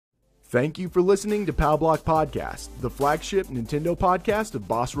Thank you for listening to Pal Block Podcast, the flagship Nintendo podcast of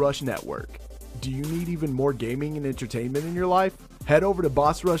Boss Rush Network. Do you need even more gaming and entertainment in your life? Head over to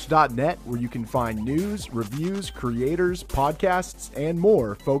bossrush.net where you can find news, reviews, creators, podcasts, and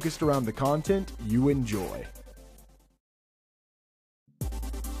more focused around the content you enjoy.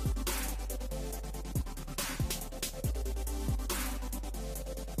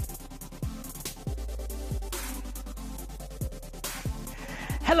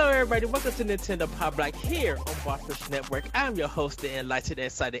 Hello everybody, welcome to Nintendo Pop Block here on Boss Rush Network. I'm your host, the enlightened and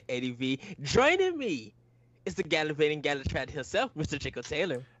excited ADV. Joining me is the gallivanting Gallatrat himself, Mr. Chico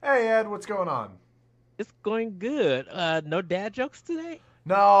Taylor. Hey Ed, what's going on? It's going good. No dad jokes today?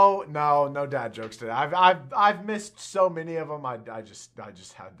 No dad jokes today. I've missed so many of them. I just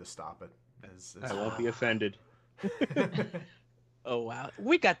had to stop it. I won't be offended. Oh wow,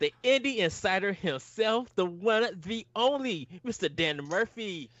 we got the indie insider himself, the one, the only, Mr. Dan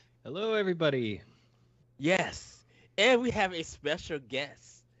Murphy. Hello, everybody. Yes, and we have a special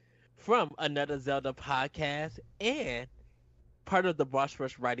guest from another Zelda podcast and part of the Boss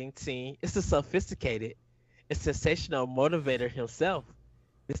Rush writing team. It's the sophisticated and sensational motivator himself,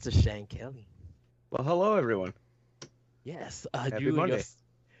 Mr. Shane Kelly. Well, hello, everyone. Yes, Happy Monday.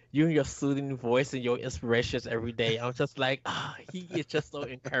 You and your soothing voice and your inspirations every day. I'm just like, he is just so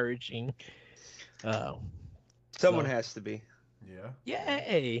encouraging. Someone has to be. Yeah.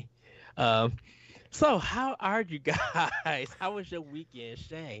 Yay. So how are you guys? How was your weekend,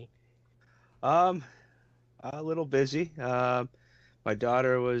 Shane? A little busy. My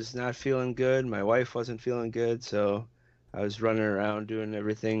daughter was not feeling good. My wife wasn't feeling good, so I was running around doing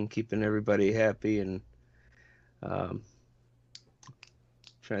everything, keeping everybody happy, and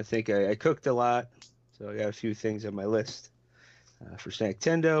trying to think. I cooked a lot, so I got a few things on my list for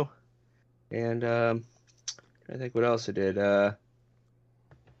Snacktendo, and trying to think what else I did.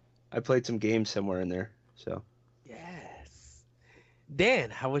 I played some games somewhere in there. So Yes. Dan,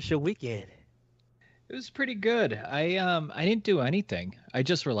 how was your weekend? It was pretty good. I didn't do anything. I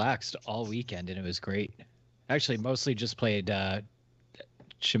just relaxed all weekend, and it was great. Actually, mostly just played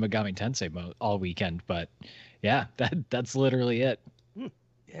Shin Megami Tensei all weekend. But yeah, that's literally it.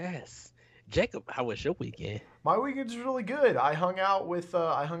 Yes. Jacob, how was your weekend? My weekend's really good. I hung out with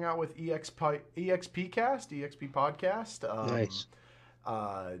EXP podcast. nice.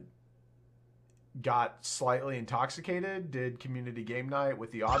 Got slightly intoxicated. Did community game night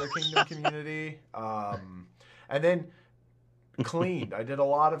with the Otter Kingdom community, and then cleaned. I did a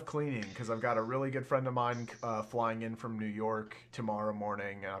lot of cleaning because I've got a really good friend of mine flying in from New York tomorrow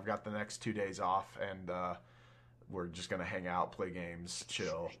morning, and I've got the next 2 days off, and we're just gonna hang out, play games,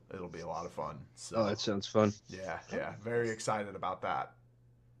 chill. It'll be a lot of fun. So, Oh, that sounds fun. yeah, very excited about that.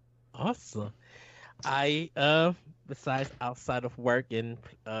 Awesome. I besides outside of work and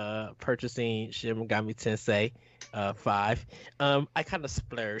purchasing Shin Megami Tensei 5, I kind of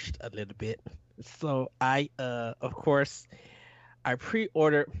splurged a little bit. So I of course I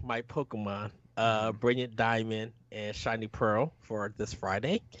pre-ordered my Pokemon Brilliant Diamond and Shiny Pearl for this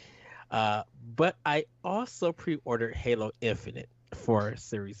Friday. But I also pre-ordered Halo Infinite for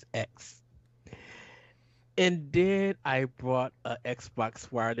Series X. And then I bought an Xbox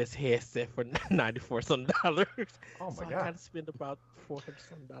wireless headset for $94 some. Oh my So I God. kind of spent about $400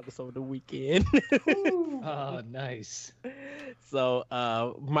 some over the weekend. Oh, nice. So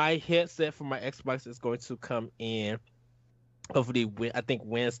my headset for my Xbox is going to come in hopefully I think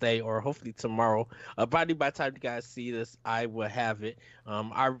Wednesday or hopefully tomorrow. Probably by the time you guys see this, I will have it.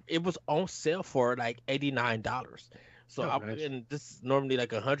 It was on sale for like $89. So Nice. and this is normally like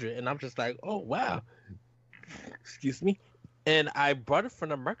 $100, and I'm just like, oh wow. Excuse me. And I brought it from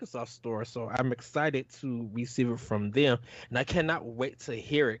the Microsoft store, so I'm excited to receive it from them, and I cannot wait to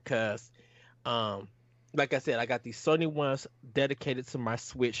hear it because, like I said, I got these Sony ones dedicated to my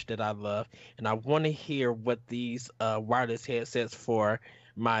Switch that I love, and I want to hear what these wireless headsets for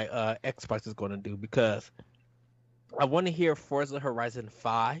my Xbox is going to do because I want to hear Forza Horizon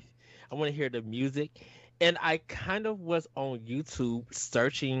 5. I want to hear the music. And I kind of was on YouTube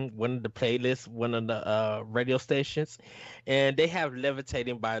searching one of the playlists, one of the radio stations, and they have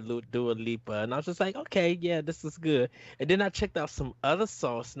Levitating by Dua Lipa. And I was just like, okay, yeah, this is good. And then I checked out some other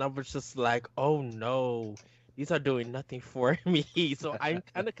songs, and I was just like, oh no, these are doing nothing for me. So I'm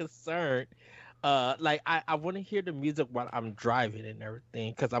kind of concerned. I want to hear the music while I'm driving and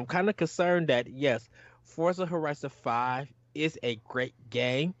everything, because I'm kind of concerned that, yes, Forza Horizon 5 is a great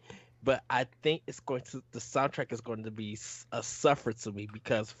game, but I think the soundtrack is going to be a suffer to me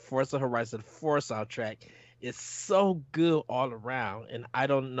because Forza Horizon 4 soundtrack is so good all around, and I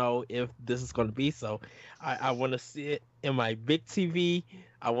don't know if this is going to be so. I want to see it in my big TV.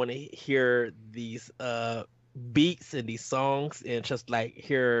 I want to hear these beats and these songs and just like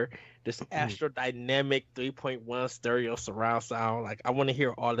hear this Astro Dynamic 3.1 stereo surround sound. Like I want to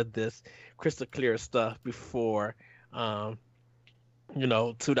hear all of this crystal clear stuff before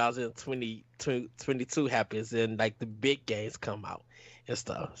 2022 happens and like the big games come out and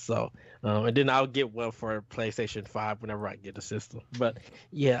stuff. So and then I'll get one for PlayStation 5 whenever I get the system. But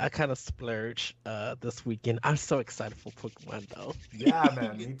yeah, I kind of splurge this weekend. I'm so excited for Pokemon though. Yeah,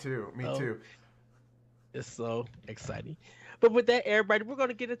 man, me too. Me Oh. too. It's so exciting. But with that, everybody, we're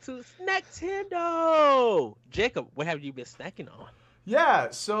gonna get into Snacktendo. Jacob, what have you been snacking on?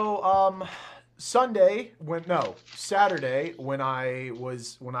 Yeah, so Saturday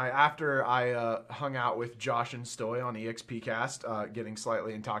after I hung out with Josh and Stoy on EXP Cast, getting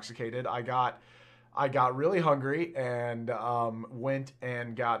slightly intoxicated, I got really hungry and went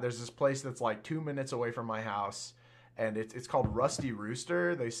and there's this place that's like 2 minutes away from my house, and it's called Rusty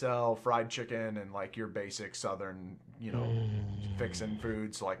Rooster. They sell fried chicken and like your basic southern, fixin'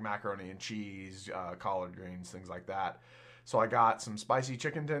 foods like macaroni and cheese, collard greens, things like that. So I got some spicy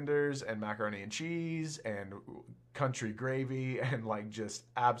chicken tenders and macaroni and cheese and country gravy and like just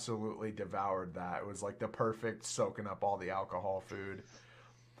absolutely devoured that. It was like the perfect soaking up all the alcohol food.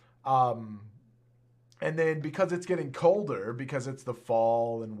 And then because it's getting colder, because it's the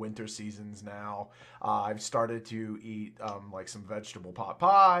fall and winter seasons now, I've started to eat like some vegetable pot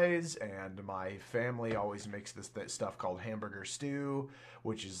pies, and my family always makes this stuff called hamburger stew,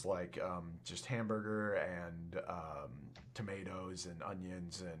 which is like just hamburger and tomatoes and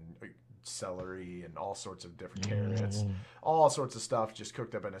onions and celery and all sorts of different carrots, all sorts of stuff just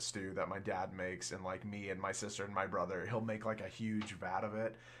cooked up in a stew that my dad makes. And like me and my sister and my brother, he'll make like a huge vat of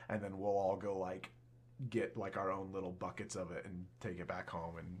it, and then we'll all go like get like our own little buckets of it and take it back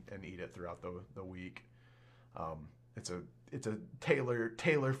home and eat it throughout the week. It's a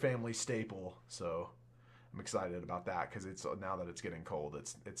Taylor family staple, so I'm excited about that because it's now that it's getting cold,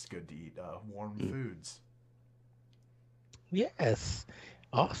 it's good to eat warm foods. Yes,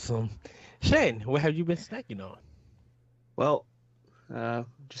 awesome. Shane, what have you been snacking on? Well,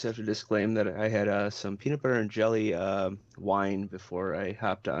 just have to disclaim that I had some peanut butter and jelly wine before I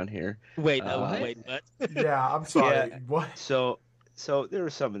hopped on here. Wait, what? what? Yeah, I'm sorry. Yeah. What? So there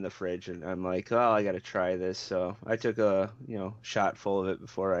was some in the fridge, and I'm like, oh, I got to try this. So I took a shot full of it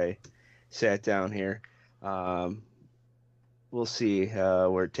before I sat down here. We'll see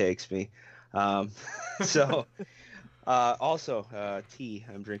where it takes me. So also tea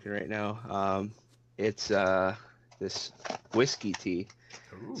I'm drinking right now. It's this whiskey tea.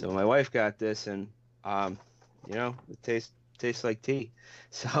 Ooh. So my wife got this, and it tastes like tea.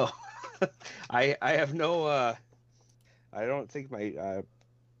 So I have no I don't think my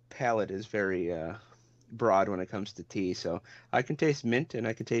palate is very broad when it comes to tea. So I can taste mint and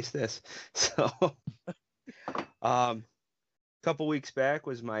I can taste this. So a couple weeks back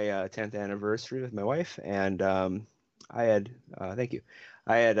was my 10th anniversary with my wife, and I had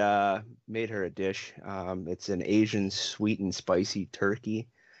made her a dish. It's an Asian sweet and spicy turkey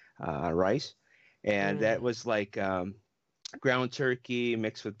rice, and that was like ground turkey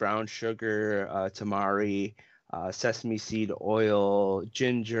mixed with brown sugar, tamari, sesame seed oil,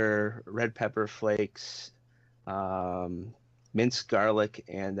 ginger, red pepper flakes, minced garlic,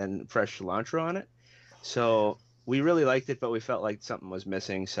 and then fresh cilantro on it. So we really liked it, but we felt like something was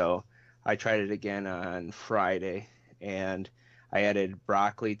missing. So I tried it again on Friday, and I added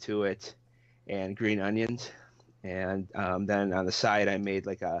broccoli to it and green onions. And then on the side, I made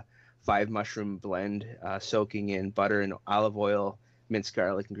like a 5 mushroom blend, soaking in butter and olive oil, minced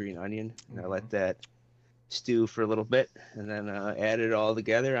garlic, and green onion. And I let that stew for a little bit, and then added it all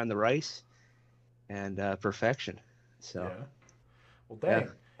together on the rice, and perfection. So, yeah. Well, dang. Yeah.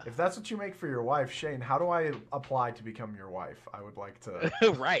 If that's what you make for your wife, Shane, how do I apply to become your wife? I would like to.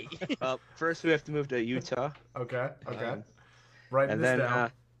 Right. Well, first we have to move to Utah. Okay. Writing this down.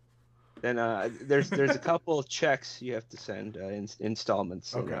 Then there's a couple checks you have to send in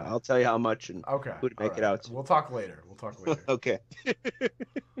installments. Okay. And, I'll tell you how much and who to make it out to. We'll talk later. Okay.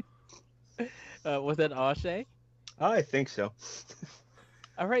 Was that all, Shay? I think so.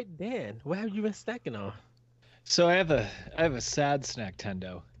 All right, Dan, what have you been snacking on? So I have a sad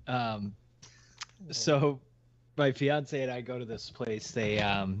Snacktendo. So my fiance and I go to this place.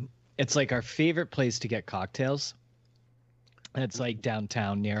 It's like our favorite place to get cocktails. And it's like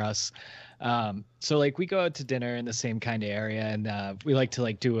downtown near us. So like we go out to dinner in the same kind of area, and we like to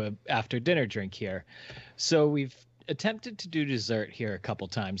like do a after dinner drink here. So we've attempted to do dessert here a couple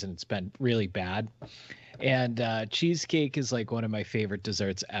times, and it's been really bad. And cheesecake is like one of my favorite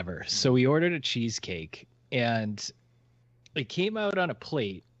desserts ever. So we ordered a cheesecake, and it came out on a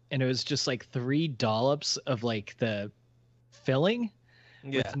plate, and it was just like 3 dollops of like the filling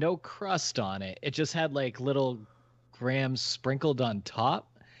Yeah. with no crust on it. It just had like little grams sprinkled on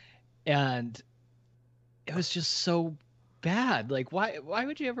top, and it was just so bad. Like, why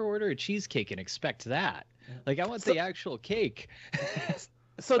would you ever order a cheesecake and expect that? Like, I want the actual cake.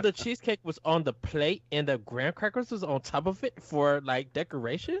 So the cheesecake was on the plate and the graham crackers was on top of it for like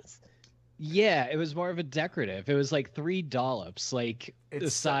decorations? Yeah, it was more of a decorative. It was like 3 dollops, like the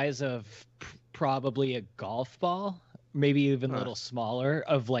It's- size of probably a golf ball, maybe even a little smaller,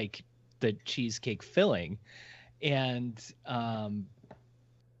 of like the cheesecake filling, and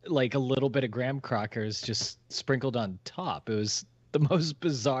like a little bit of graham crackers just sprinkled on top. It was the most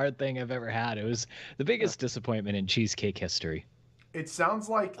bizarre thing I've ever had. It was the biggest disappointment in cheesecake history. It sounds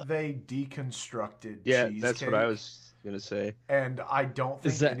like they deconstructed Yeah, cheesecake. that's what I was gonna say. And I don't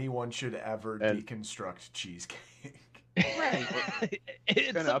think Is that- anyone should ever And- deconstruct cheesecake. It's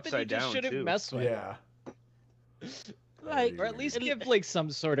kinda something you upside just down, shouldn't too. mess with. Yeah. Like, Or at least give like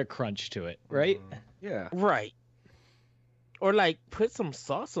some sort of crunch to it, right? Mhm. Yeah. right. Or like put some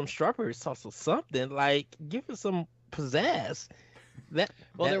sauce, some strawberry sauce or something. Like give it some pizzazz. That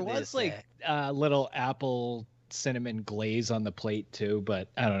Well, that there was is like that. a little apple cinnamon glaze on the plate too, but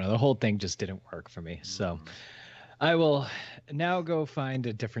I don't know. The whole thing just didn't work for me. So I will now go find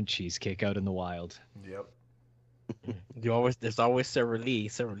a different cheesecake out in the wild. Yep. There's always Sarah Lee.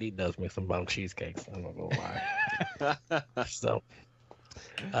 Sarah Lee does make some bomb cheesecakes. I don't know why. So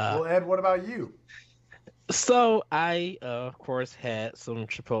Well, Ed, what about you? So I, of course, had some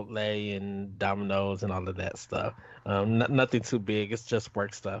Chipotle and Domino's and all of that stuff. Nothing too big. It's just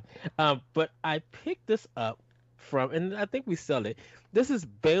work stuff. But I picked this up from, and I think we sell it. This is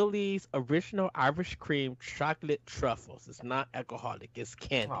Bailey's Original Irish Cream Chocolate Truffles. It's not alcoholic. It's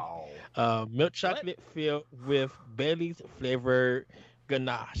candy. Oh, Milk chocolate filled with Bailey's flavored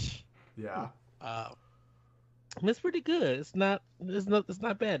ganache. yeah. And it's pretty good. It's not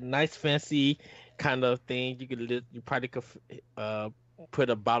bad. Nice fancy kind of thing. You probably could put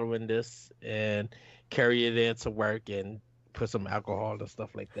a bottle in this and carry it into work and put some alcohol and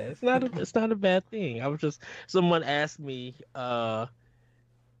stuff like that. It's not a bad thing. Someone asked me,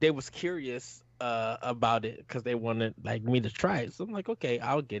 they was curious about it because they wanted like me to try it. So I'm like, okay,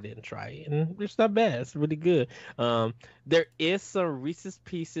 I'll get it and try it. And it's not bad. It's really good. There is some Reese's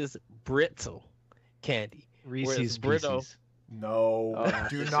Pieces brittle candy. Reese's brittle- Pieces. No, Oh.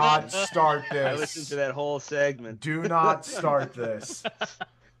 do not start I listened this. to that whole segment. Do not start this.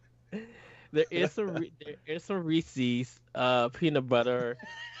 There is some Reese's peanut butter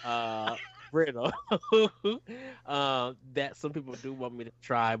brittle that some people do want me to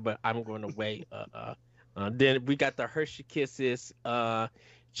try, but I'm going to wait. Then we got the Hershey Kisses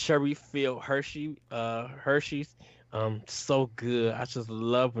cherry filled Hershey's. So good. I just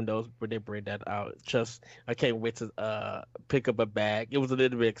love when they bring that out. I can't wait to pick up a bag. It was a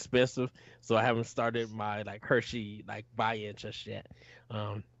little bit expensive, so I haven't started my like Hershey like buy-in just yet.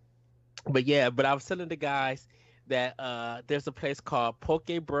 But I was telling the guys that there's a place called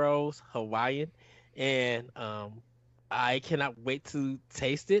Poke Bros Hawaiian, and I cannot wait to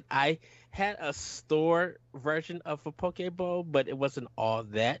taste it. I had a store version of a Poke Bowl, but it wasn't all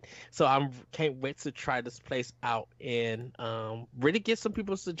that. So I can't wait to try this place out and really get some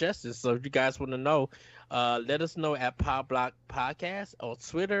people's suggestions. So if you guys want to know, let us know at Podblock Podcast on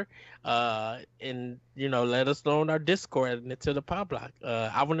Twitter, and let us know on our Discord and to the Podblock.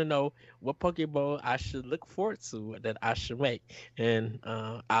 I want to know what Poke Bowl I should look forward to that I should make, and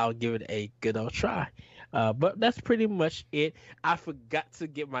I'll give it a good old try. But that's pretty much it. I forgot to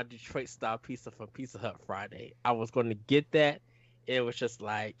get my Detroit style pizza from Pizza Hut Friday. I was going to get that. It was just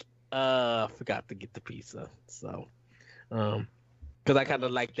like, forgot to get the pizza. So, because I kind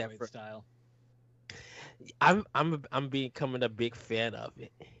of like that Detroit style. I'm becoming a big fan of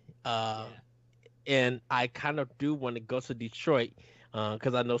it. And I kind of do want to go to Detroit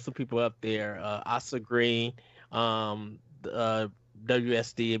because I know some people up there, Asa Green,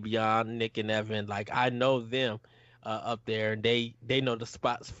 WSD and Beyond, Nick and Evan. Like I know them up there, and they know the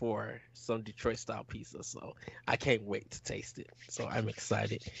spots for some Detroit style pizza. So I can't wait to taste it. So I'm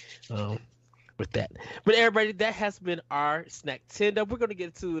excited with that. But everybody, that has been our Snack Tender. We're gonna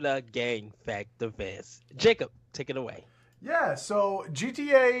get to the gang fact events. Jacob, take it away. Yeah, so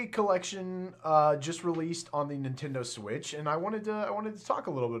GTA Collection just released on the Nintendo Switch, and I wanted to talk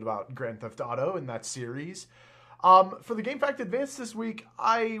a little bit about Grand Theft Auto and that series. For the Game Fact Advance this week,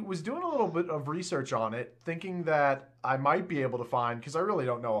 I was doing a little bit of research on it, thinking that I might be able to find, because I really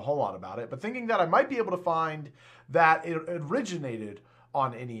don't know a whole lot about it, but thinking that I might be able to find that it originated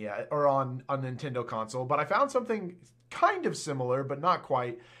on NES or on a Nintendo console. But I found something kind of similar, but not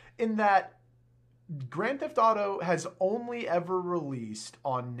quite, in that Grand Theft Auto has only ever released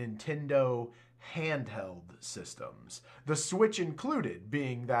on Nintendo handheld systems. The Switch included,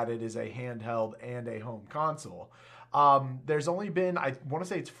 being that it is a handheld and a home console. There's only been, I want to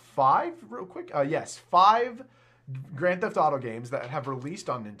say it's 5, real quick. Yes, 5 Grand Theft Auto games that have released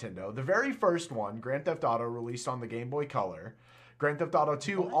on Nintendo. The very first one, Grand Theft Auto, released on the Game Boy Color. Grand Theft Auto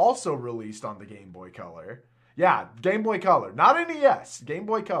 2 also released on the Game Boy Color. Yeah, Game Boy Color. Not NES, Game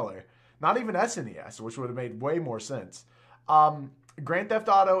Boy Color. Not even SNES, which would have made way more sense. Grand Theft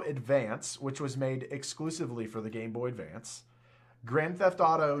Auto Advance, which was made exclusively for the Game Boy Advance. Grand Theft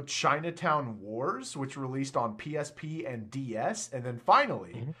Auto Chinatown Wars, which released on PSP and DS. And then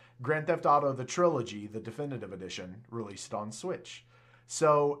finally, Grand Theft Auto The Trilogy, the Definitive Edition, released on Switch.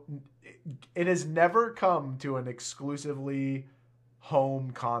 So it has never come to an exclusively home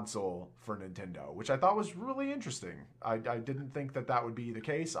console for Nintendo, which I thought was really interesting. I didn't think that would be the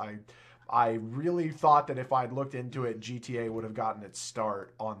case. I really thought that if I'd looked into it, GTA would have gotten its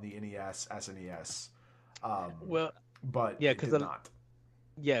start on the NES, SNES. But yeah, it did not.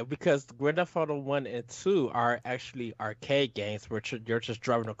 Yeah, because Grand Theft Auto 1 and 2 are actually arcade games where you're just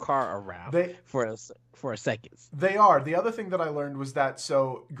driving a car around for a second. They are. The other thing that I learned was that,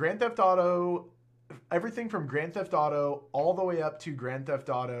 so Grand Theft Auto, everything from Grand Theft Auto all the way up to Grand Theft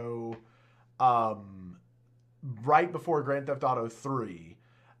Auto right before Grand Theft Auto 3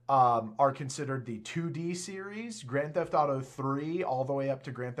 are considered the 2D series. Grand Theft Auto 3 all the way up to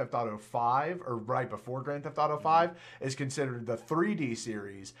Grand Theft Auto 5, or right before Grand Theft Auto 5, is considered the 3D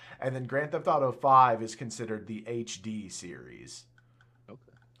series. And then Grand Theft Auto 5 is considered the HD series. Okay.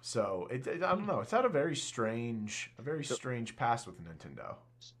 So, I don't know. It's had a very strange past with Nintendo.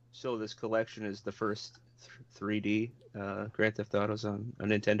 So this collection is the first 3D Grand Theft Autos on a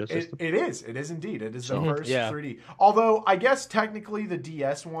Nintendo system? It is. It is indeed. It is the first 3D. Although, I guess technically the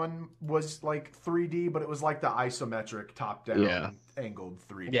DS one was like 3D, but it was like the isometric top-down angled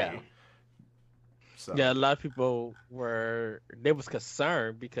 3D. Yeah. So. Yeah, a lot of people was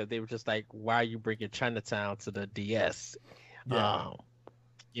concerned because they were just like, why are you bringing Chinatown to the DS? Yeah.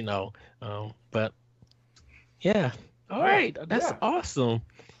 But yeah. All right. That's awesome.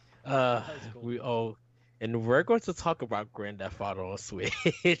 Cool. And we're going to talk about Grand Theft Auto on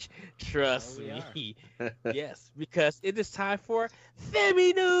Switch. Trust me. Yes, because it is time for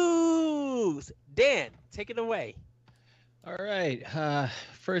Femi News. Dan, take it away. All right.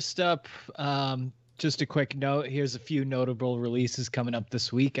 First up, just a quick note. Here's a few notable releases coming up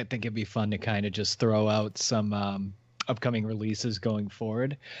this week. I think it'd be fun to kind of just throw out some upcoming releases going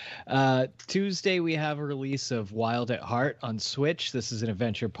forward. Tuesday, we have a release of Wild at Heart on Switch. This is an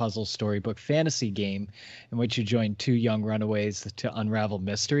adventure puzzle storybook fantasy game in which you join 2 young runaways to unravel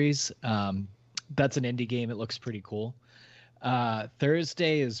mysteries. That's an indie game. It looks pretty cool.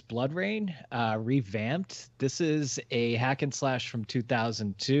 Thursday is Blood Rain, revamped. This is a hack and slash from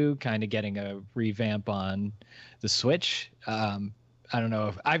 2002, kind of getting a revamp on the Switch. I don't know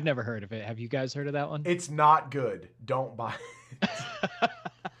if I've never heard of it. Have you guys heard of that one? It's not good. Don't buy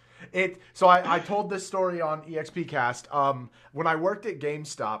it. So I told this story on EXPcast. When I worked at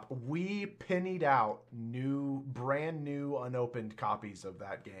GameStop, we pennied out brand new unopened copies of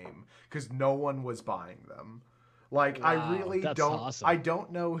that game because no one was buying them. Like, I really don't. Awesome. I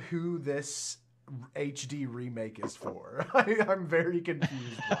don't know who this HD remake is for. I'm very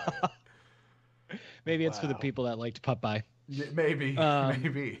confused by it. Maybe it's for the people that liked Putt-Buy. Yeah, maybe.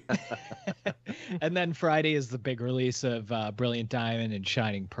 Maybe. And then Friday is the big release of Brilliant Diamond and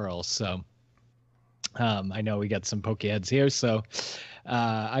Shining Pearls. So I know we got some Pokeheads here. So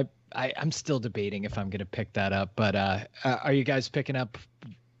I'm still debating if I'm going to pick that up. But are you guys picking up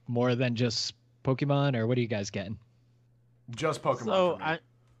more than just Pokemon, or what are you guys getting? Just Pokemon. So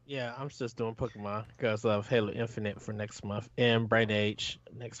I'm just doing Pokemon because of Halo Infinite for next month and Bright Age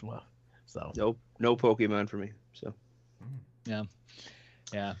next month. So no Pokemon for me. So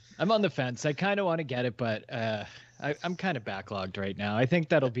yeah, I'm on the fence. I kind of want to get it, but I'm kind of backlogged right now. I think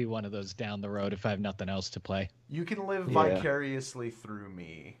that'll be one of those down the road if I have nothing else to play. You can live vicariously through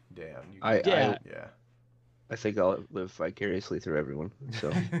me, Dan. I think I'll live vicariously through everyone.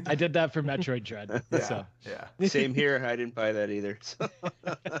 So I did that for Metroid Dread. Yeah. Same here. I didn't buy that either. So.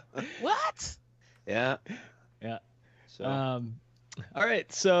 What? Yeah. Yeah. So. All right,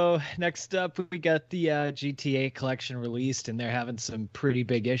 so next up we got the GTA collection released, and they're having some pretty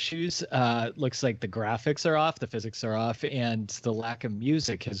big issues. Looks like the graphics are off, the physics are off, and the lack of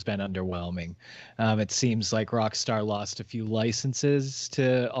music has been underwhelming. It seems like Rockstar lost a few licenses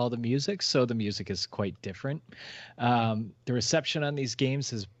to all the music, so the music is quite different. The reception on these games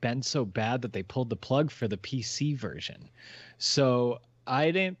has been so bad that they pulled the plug for the PC version. So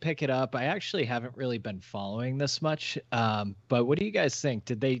I didn't pick it up. I actually haven't really been following this much. But what do you guys think?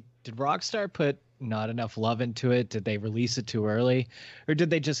 Did Rockstar put not enough love into it? Did they release it too early, or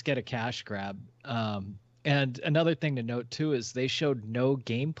did they just get a cash grab? And another thing to note too is they showed no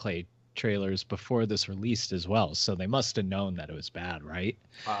gameplay trailers before this released as well, so they must have known that it was bad, right?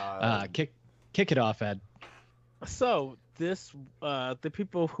 Kick it off, Ed. So this, the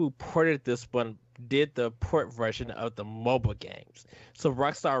people who ported this one did the port version of the mobile games. So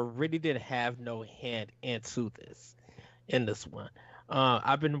Rockstar really didn't have no hand into this in this one.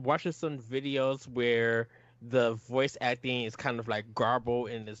 I've been watching some videos where the voice acting is kind of like garbled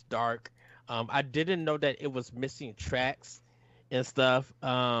and it's dark. I didn't know that it was missing tracks and stuff.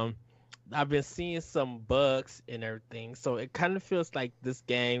 I've been seeing some bugs and everything. So it kind of feels like this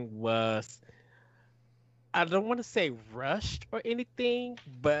game was, I don't want to say rushed or anything,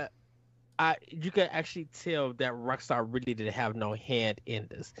 but you can actually tell that Rockstar really didn't have no hand in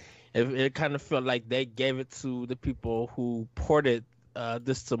this. It kind of felt like they gave it to the people who ported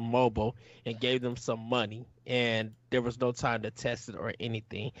this to mobile and gave them some money, and there was no time to test it or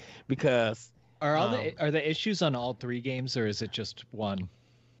anything. Because are the issues on all three games, or is it just one?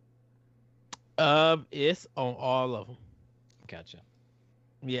 It's on all of them. Gotcha.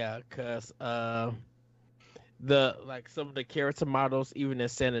 Yeah, because some of the character models, even in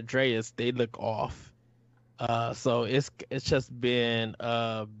San Andreas, they look off. So it's just been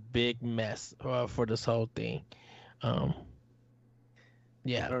a big mess for this whole thing.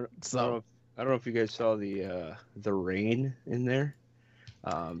 Yeah. I don't know if you guys saw the rain in there.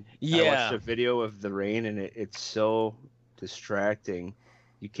 Yeah. I watched a video of the rain, and it's so distracting.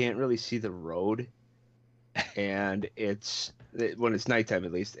 You can't really see the road, and when it's nighttime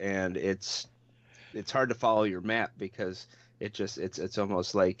at least, and it's hard to follow your map because it's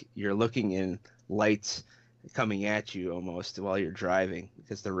almost like you're looking in lights coming at you almost while you're driving,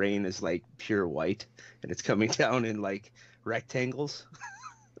 because the rain is like pure white and it's coming down in like rectangles.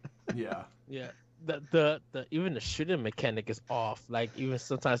 Yeah. Yeah. The even the shooting mechanic is off. Like, even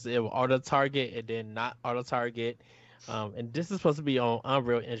sometimes it will auto target and then not auto target. And this is supposed to be on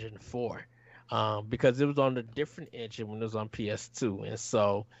Unreal Engine 4. Because it was on a different engine when it was on PS2. And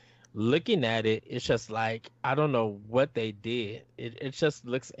so looking at it, it's just like, I don't know what they did. It just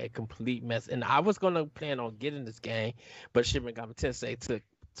looks a complete mess. And I was gonna plan on getting this game, but Shin Megami Tensei took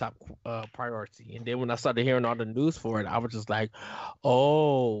top priority. And then when I started hearing all the news for it, I was just like,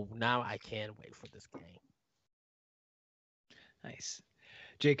 oh, now I can't wait for this game. Nice.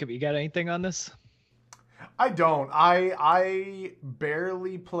 Jacob, you got anything on this? I don't. I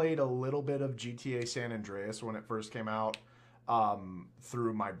barely played a little bit of GTA San Andreas when it first came out,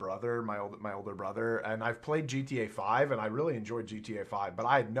 through my brother, my older brother, and I've played GTA 5, and I really enjoyed GTA 5, but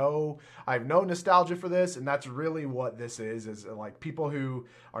I have no nostalgia for this, and that's really what this is like, people who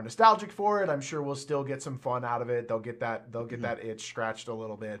are nostalgic for it, I'm sure will still get some fun out of it. They'll get that itch scratched a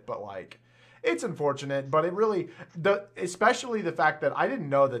little bit, but like, it's unfortunate, but it really, especially the fact that I didn't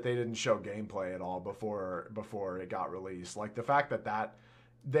know that they didn't show gameplay at all before it got released. Like, the fact that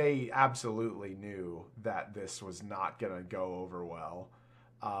they absolutely knew that this was not going to go over well.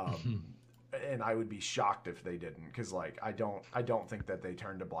 And I would be shocked if they didn't, because like, I don't think that they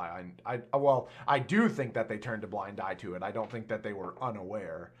turned a blind I do think that they turned a blind eye to it. I don't think that they were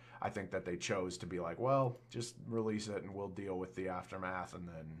unaware. I think that they chose to be like, well, just release it and we'll deal with the aftermath and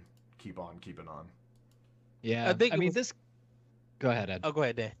then keep on keeping on. Yeah, I mean, this. Go ahead, Ed. Oh, go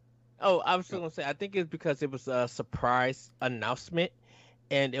ahead, Dan. Oh, I was going to say, I think it's because it was a surprise announcement,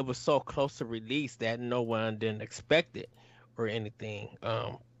 and it was so close to release that no one didn't expect it or anything.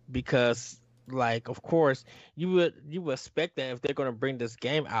 Because, like, of course, you would expect that if they're going to bring this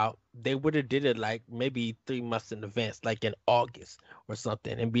game out, they would have did it like maybe 3 months in advance, like in August or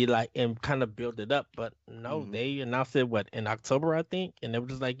something, and be like, and kind of build it up. But no, they announced it in October, I think, and they were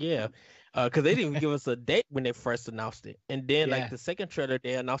just like, yeah, because they didn't even give us a date when they first announced it, and then like the second trailer,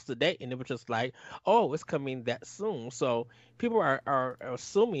 they announced the date, and it was just like, oh, it's coming that soon. So people are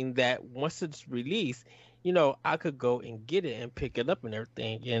assuming that once it's released, you know, I could go and get it and pick it up and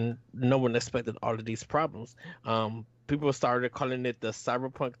everything, and no one expected all of these problems. People started calling it the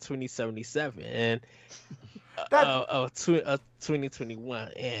Cyberpunk 2077, and That of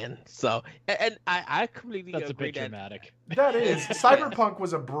 2021, and so and I completely That's a agree bit that dramatic. that is Cyberpunk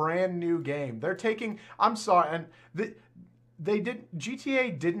was a brand new game. They're taking. I'm sorry, and they did.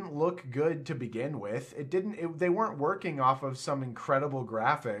 GTA didn't look good to begin with. It didn't. They weren't working off of some incredible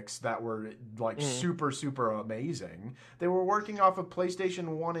graphics that were like super amazing. They were working off of PlayStation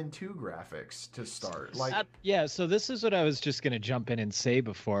 1 and 2 graphics to start. Like Yeah, so this is what I was just going to jump in and say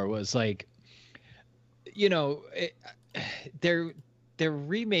before was like, you know, they're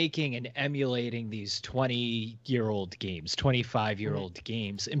remaking and emulating these 20-year-old games, 25-year-old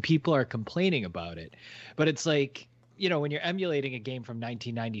games, and people are complaining about it. But it's like, you know, when you're emulating a game from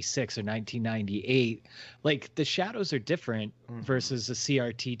 1996 or 1998, like the shadows are different versus a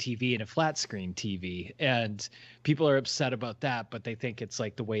CRT TV and a flat screen TV. And people are upset about that, but they think it's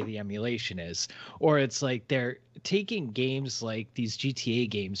like the way the emulation is. Or it's like they're taking games like these GTA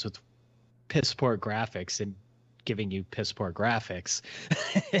games with piss poor graphics and giving you piss poor graphics.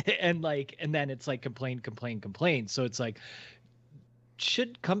 and then it's like complain. So it's like,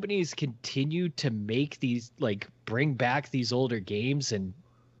 should companies continue to make these, like, bring back these older games and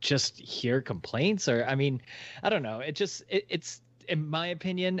just hear complaints? Or I mean, I don't know, it's in my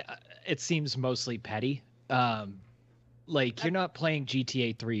opinion, it seems mostly petty. Like, you're not playing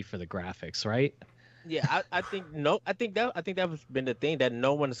GTA 3 for the graphics, right? Yeah, I think no. I think that has been the thing, that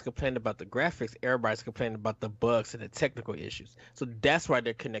no one is complaining about the graphics. Everybody's complaining about the bugs and the technical issues. So that's why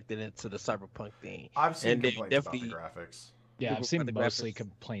they're connected into the Cyberpunk thing. I've seen And they complaints about the graphics. Yeah, I've seen mostly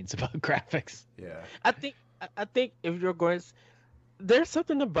complaints about graphics. Yeah, I think if you're going, there's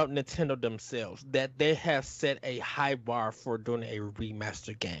something about Nintendo themselves that they have set a high bar for doing a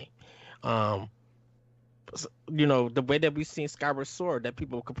remaster game. You know, the way that we've seen Skyward Sword, that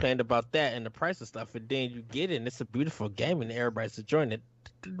people complained about that and the price and stuff, and then you get it and it's a beautiful game and everybody's enjoying it.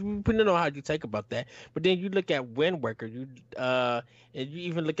 Depending on how you take about that. But then you look at Wind Waker, and you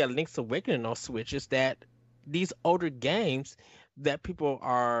even look at Link's Awakening on Switch, is that these older games that people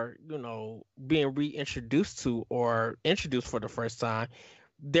are, you know, being reintroduced to or introduced for the first time,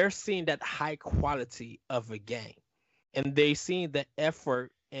 they're seeing that high quality of a game. And they seeing the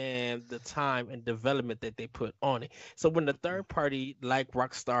effort and the time and development that they put on it. So when the third party like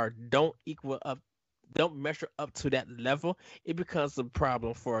Rockstar don't measure up to that level, it becomes a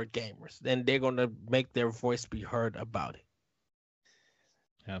problem for gamers. Then they're gonna make their voice be heard about it.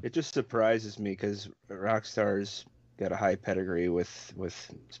 Yeah. It just surprises me because Rockstar's got a high pedigree with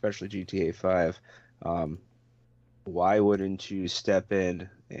especially GTA 5. Why wouldn't you step in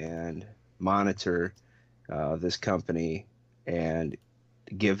and monitor this company and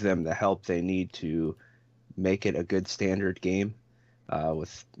give them the help they need to make it a good standard game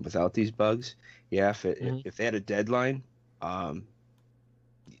without these bugs? Yeah, if they had a deadline,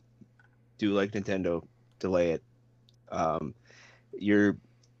 do like Nintendo, delay it.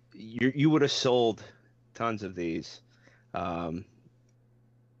 You would have sold tons of these. The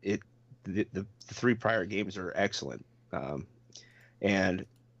three prior games are excellent, and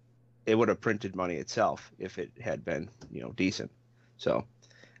it would have printed money itself if it had been, you know, decent. So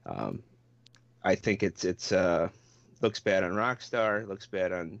I think it's looks bad on Rockstar, looks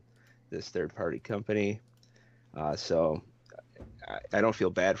bad on this third party company. So I don't feel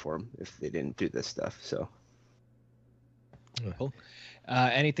bad for them if they didn't do this stuff. So. Cool.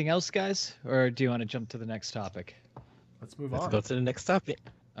 Anything else, guys, or do you want to jump to the next topic? Let's move on. Let's go to the next topic.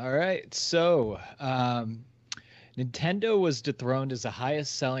 All right. So, Nintendo was dethroned as the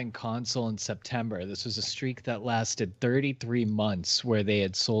highest selling console in September. This was a streak that lasted 33 months where they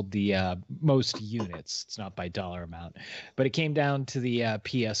had sold the most units. It's not by dollar amount, but it came down to the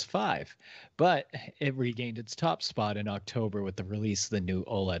PS5. But it regained its top spot in October with the release of the new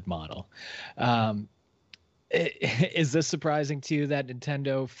OLED model. Is this surprising to you that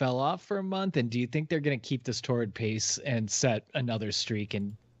Nintendo fell off for a month? And do you think they're going to keep this torrid pace and set another streak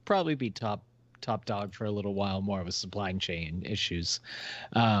and probably be top dog for a little while more with supply chain issues?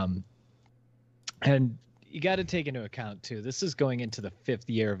 And you got to take into account too, this is going into the 5th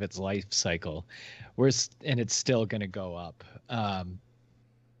year of its life cycle, and it's still going to go up.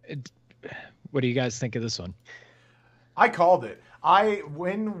 What do you guys think of this one? I called it.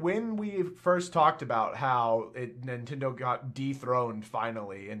 When we first talked about how Nintendo got dethroned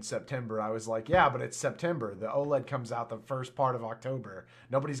finally in September, I was like, yeah, but it's September. The OLED comes out the first part of October.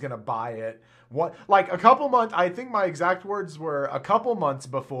 Nobody's gonna buy it. What, like a couple months? I think my exact words were a couple months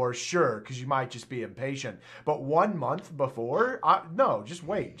before, sure, because you might just be impatient. But 1 month before, no, just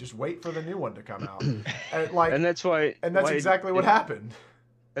wait for the new one to come out. And that's exactly what happened.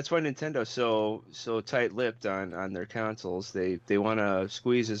 That's why Nintendo's so tight-lipped on their consoles. They want to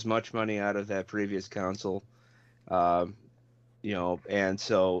squeeze as much money out of that previous console And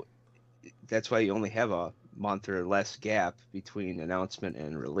so that's why you only have a month or less gap between announcement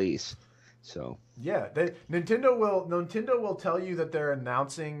and release. So yeah, Nintendo will tell you that they're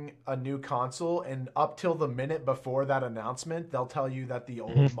announcing a new console, and up till the minute before that announcement, they'll tell you that the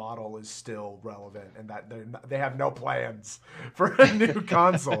old model is still relevant and that they have no plans for a new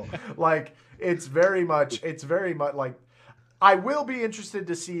console. Like it's very much like. I will be interested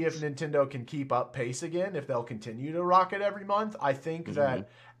to see if Nintendo can keep up pace again, if they'll continue to rock it every month. I think that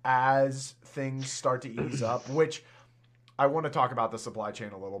as things start to ease up, which I want to talk about the supply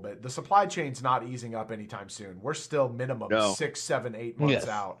chain a little bit. The supply chain's not easing up anytime soon. We're still minimum 6, 7, 8 months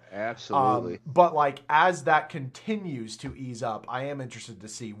out. Absolutely. But like as that continues to ease up, I am interested to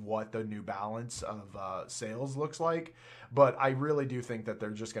see what the new balance of sales looks like. But I really do think that they're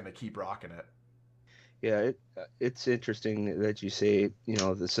just going to keep rocking it. Yeah, it's interesting that you say,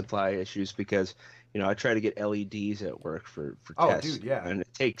 the supply issues because, I try to get LEDs at work for tests. Dude, yeah. And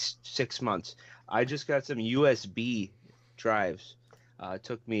it takes 6 months. I just got some USB drives. It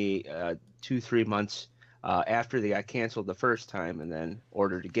took me 2-3 months after they got canceled the first time and then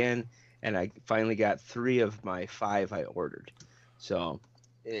ordered again. And I finally got 3 of my 5 I ordered. So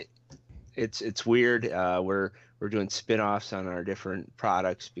it's weird. We're doing spin-offs on our different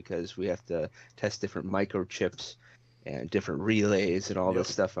products because we have to test different microchips and different relays and all this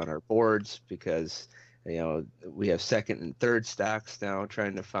stuff on our boards because we have second and third stocks now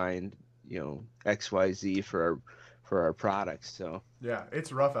trying to find XYZ for our products. So yeah,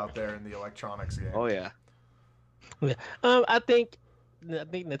 it's rough out there in the electronics game. Oh yeah. I think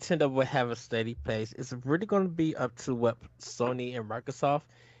Nintendo will have a steady pace. It's really going to be up to what Sony and Microsoft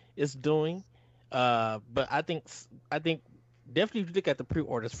is doing. But I think definitely if you look at the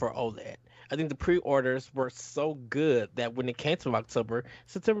pre-orders for OLED, I think the pre-orders were so good that when it came to October,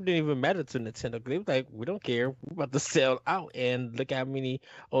 September didn't even matter to Nintendo. They were like, we don't care. We're about to sell out, and look how many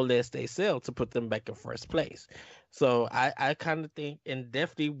OLEDs they sell to put them back in first place. So I kind of think, and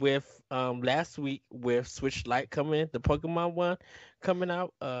definitely with last week with Switch Lite coming, the Pokemon one coming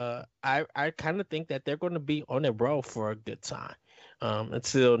out, I kind of think that they're going to be on a roll for a good time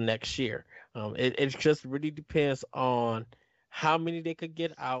until next year. It just really depends on how many they could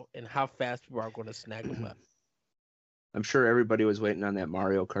get out and how fast people are going to snag them up. I'm sure everybody was waiting on that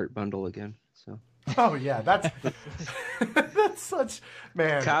Mario Kart bundle again. So. Oh yeah, that's such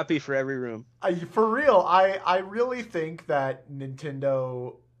copy for every room. For real, I really think that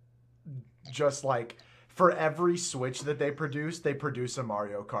Nintendo just like for every Switch that they produce a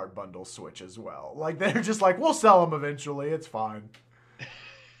Mario Kart bundle Switch as well. Like they're just like, we'll sell them eventually. It's fine.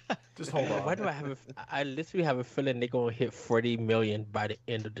 Just hold on. Why do I literally have a feeling they're gonna hit 40 million by the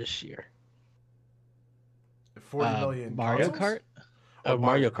end of this year. 40 million Mario consoles? Kart?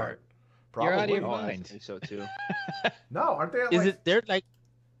 Mario Kart. Probably. You're out of your I mind. think so too. No, aren't they? At Is it? They're like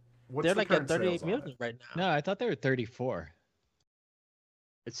what's they're the like at current 38 sales on million it? right now. No, I thought they were 34.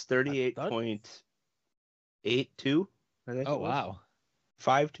 It's 38.82. I think. Oh wow.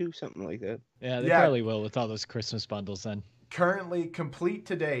 52, something like that. Yeah, they Yeah. probably will with all those Christmas bundles then. Currently, complete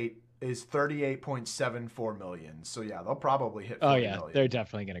to date is 38.74 million. So yeah, they'll probably hit 40 Oh yeah, million. they're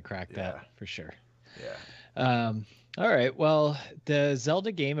definitely gonna crack Yeah. that for sure. Yeah. All right. Well, the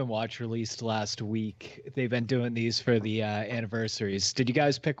Zelda Game & Watch released last week. They've been doing these for the anniversaries. Did you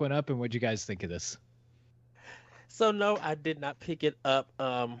guys pick one up, and what did you guys think of this? So no, I did not pick it up.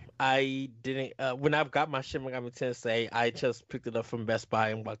 I didn't. When I got my Shin Megami Tensei, I just picked it up from Best Buy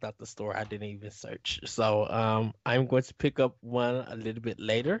and walked out the store. I didn't even search. So I'm going to pick up one a little bit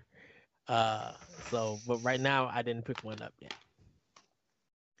later. But right now I didn't pick one up yet.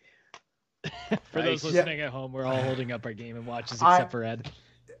 For those Nice. listening at home, we're all holding up our Game & Watches except for Ed.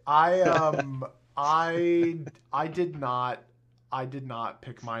 I did not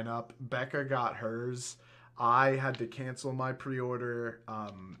pick mine up. Becca got hers. I had to cancel my pre-order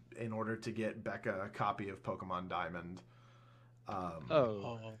in order to get Becca a copy of Pokemon Diamond.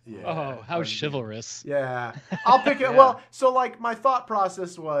 Yeah, How chivalrous. Yeah, I'll pick it. Yeah. Well, so like my thought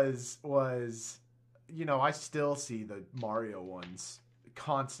process was I still see the Mario ones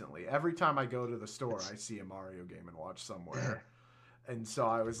constantly. Every time I go to the store, I see a Mario Game & Watch somewhere, and so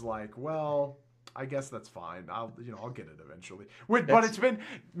I was like, well, I guess that's fine. I'll get it eventually. But it's been,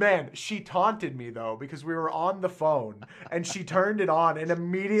 man, she taunted me though because we were on the phone and she turned it on and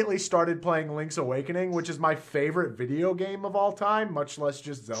immediately started playing Link's Awakening, which is my favorite video game of all time, much less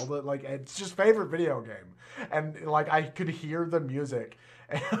just Zelda. Like it's just favorite video game. And like I could hear the music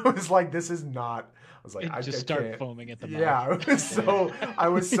and I was like, this is not. I was like, I Just I start can't. foaming at the mouth. Yeah, I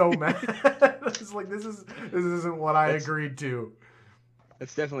was so mad. I was like, this isn't what I agreed to.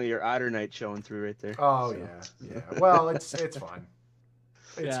 That's definitely your Otter Night showing through right there. Oh So. yeah. Well, it's fun.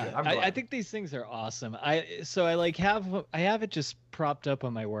 It's Yeah, good. I'm I glad. think these things are awesome. I have it just propped up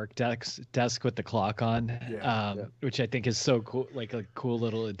on my work desk with the clock on, Yeah. which I think is so cool, like a cool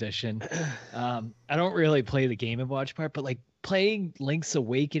little addition. I don't really play the Game and Watch part, but like playing Link's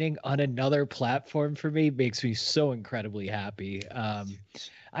Awakening on another platform for me makes me so incredibly happy.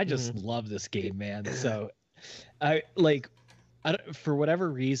 I just love this game, man. So I like. For whatever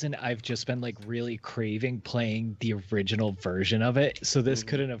reason, I've just been like really craving playing the original version of it. So this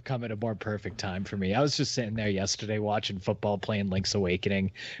couldn't have come at a more perfect time for me. I was just sitting there yesterday watching football, playing Link's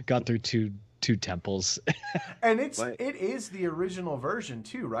Awakening, got through two temples. And it is the original version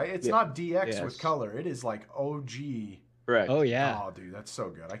too, right? It's not DX with color. It is like OG. Correct. Oh yeah. Oh, dude, that's so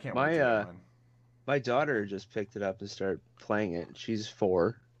good. I can't wait to get one. My daughter just picked it up and started playing it. She's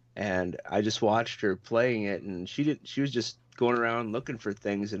 4, and I just watched her playing it, and she was just going around looking for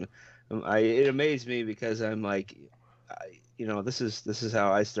things, and it amazed me because I'm like, this is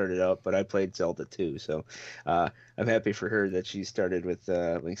how I started out, but I played Zelda too, so I'm happy for her that she started with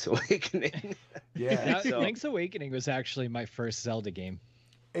Link's Awakening. Yeah. Link's Awakening was actually my first Zelda game.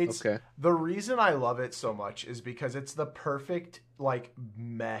 It's the reason I love it so much is because it's the perfect like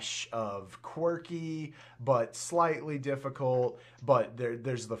mesh of quirky but slightly difficult, but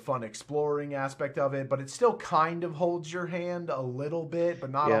there's the fun exploring aspect of it, but it still kind of holds your hand a little bit,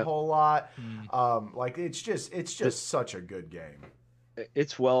 but not a whole lot. Like it's just such a good game.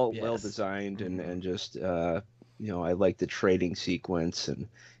 It's well designed and just I like the trading sequence, and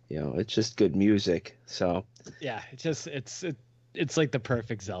it's just good music. So yeah, it's like the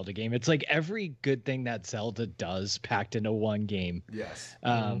perfect Zelda game. It's like every good thing that Zelda does packed into one game. Yes.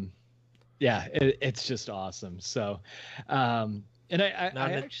 Yeah, it's just awesome. So, and I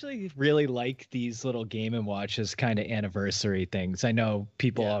actually really like these little Game and Watches kind of anniversary things. I know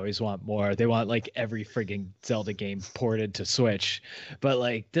people always want more. They want like every frigging Zelda game ported to Switch, but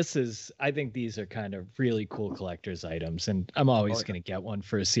like I think these are kind of really cool collector's items, and I'm always going to get one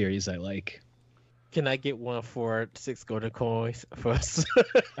for a series I like. Can I get one for 6 golden coins for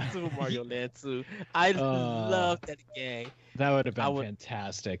Super Mario Land 2? I love that game. That would have been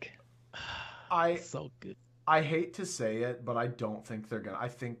fantastic. So good. I hate to say it, but I don't think they're gonna. I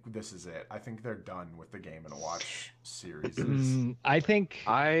think this is it. I think they're done with the Game and Watch series. Go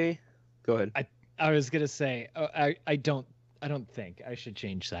ahead. I was gonna say I don't think I should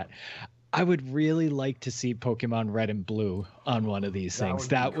change that. I would really like to see Pokemon Red and Blue on one of these things.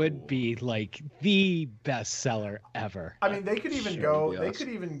 That would be like the best seller ever. I mean, they could even go. They could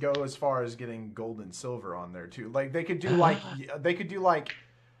even go as far as getting Gold and Silver on there too. Like they could do like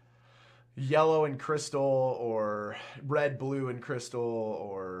Yellow and Crystal, or Red, Blue and Crystal,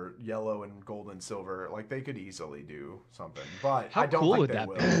 or Yellow and Gold and Silver. Like they could easily do something, but I don't think they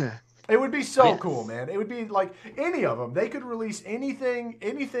will. It would be so cool, man. It would be like any of them. They could release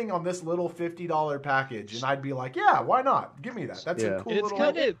anything on this little $50 package, and I'd be like, yeah, why not? Give me that. That's a cool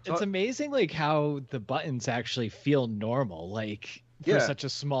It's amazing, like how the buttons actually feel normal, like for such a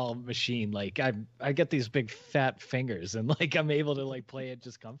small machine. Like I get these big fat fingers, and like I'm able to like play it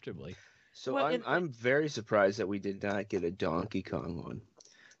just comfortably. So I'm very surprised that we did not get a Donkey Kong one.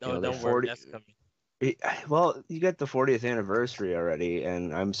 No, don't worry, that's coming. Well, you got the 40th anniversary already,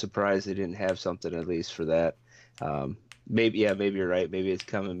 and I'm surprised they didn't have something at least for that. Maybe you're right. Maybe it's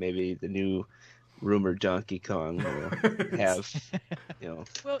coming. Maybe the new rumored Donkey Kong will have,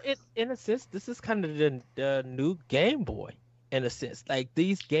 Well, in a sense, this is kind of the new Game Boy. In a sense, like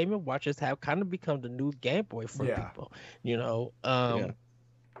these Game & Watches have kind of become the new Game Boy for people.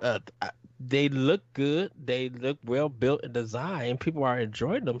 They look good. They look well built and designed. People are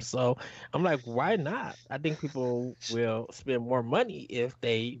enjoying them. So I'm like, why not? I think people will spend more money if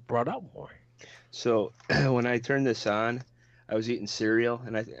they brought out more. So when I turned this on, I was eating cereal,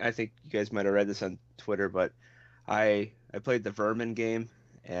 and I think you guys might have read this on Twitter, but I played the Vermin game,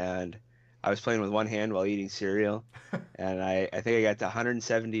 and I was playing with one hand while eating cereal, and I think I got to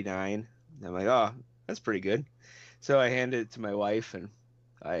 179. I'm like, oh, that's pretty good. So I handed it to my wife, and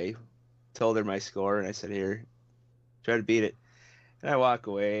I told her my score, and I said, here, try to beat it. And I walk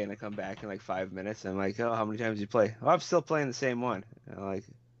away, and I come back in like 5 minutes, and I'm like, oh, how many times did you play? Oh, I'm still playing the same one. And I'm like,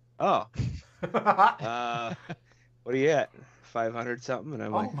 oh, what are you at? 500 something? And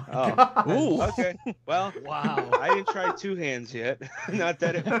I'm like, oh, okay. Well, wow. I didn't try two hands yet. Not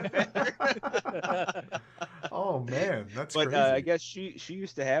that it would matter. Oh man, that's but crazy. I guess she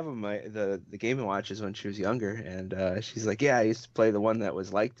used to have them, the Game & Watches when she was younger, and she's like, yeah, I used to play the one that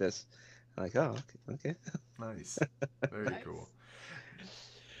was like this. I'm like, oh, okay. Nice, very cool.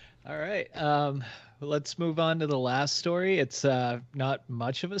 All right. Let's move on to the last story. It's not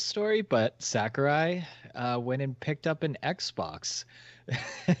much of a story, but Sakurai went and picked up an Xbox.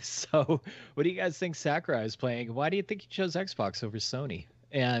 So, what do you guys think Sakurai is playing? Why do you think he chose Xbox over Sony?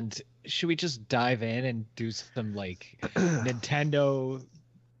 And should we just dive in and do some like Nintendo,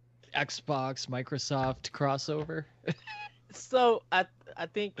 Xbox, Microsoft crossover? So I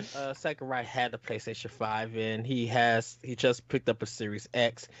think Sakurai had a PlayStation 5 and he just picked up a Series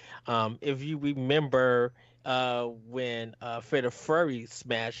X. If you remember when Fatal Fury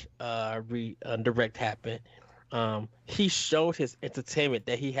Smash direct happened, he showed his entertainment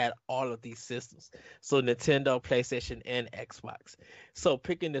that he had all of these systems. So Nintendo, PlayStation, and Xbox. So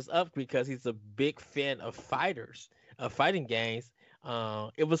picking this up because he's a big fan of fighting games.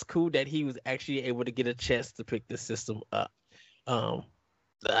 It was cool that he was actually able to get a chance to pick this system up. Um,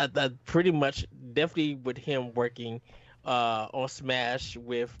 that pretty much definitely with him working on Smash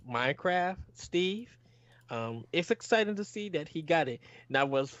with Minecraft, Steve. It's exciting to see that he got it. Now,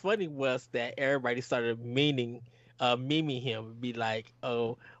 what's funny was that everybody started memeing him, be like,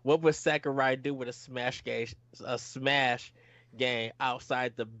 "Oh, what would Sakurai do with a Smash game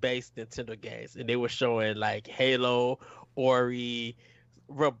outside the base Nintendo games?" And they were showing like Halo, Ori,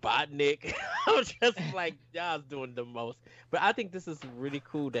 Robotnik. I'm just like, y'all's doing the most. But I think this is really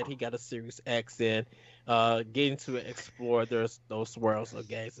cool that he got a Series X and getting to explore those worlds of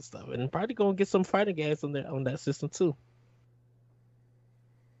games and stuff. And probably gonna get some fighting games on that system too.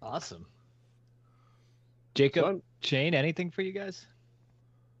 Awesome. Jacob, So Shane, anything for you guys?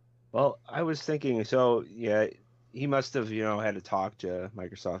 well, I was thinking, so yeah, he must have, had to talk to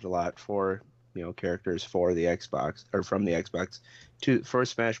Microsoft a lot for, characters for the Xbox or from the Xbox for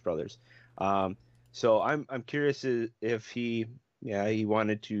Smash Brothers. So I'm curious if he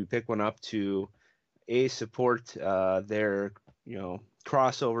wanted to pick one up to support their,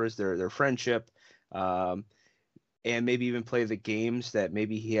 crossovers, their friendship, and maybe even play the games that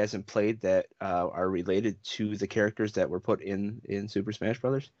maybe he hasn't played that are related to the characters that were put in Super Smash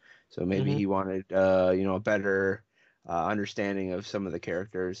Brothers. So maybe he wanted, a better understanding of some of the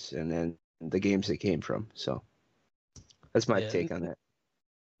characters and then the games they came from. So that's my take on that.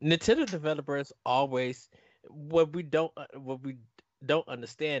 Nintendo developers always what we don't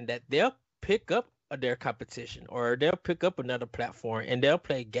understand that they'll pick up their competition or they'll pick up another platform and they'll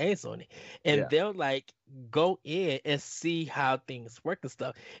play games on it and Yeah. they'll like go in and see how things work and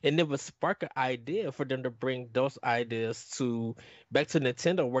stuff, and it would spark an idea for them to bring those ideas to back to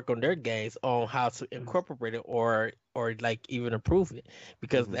Nintendo, work on their games on how to incorporate it or like even improve it,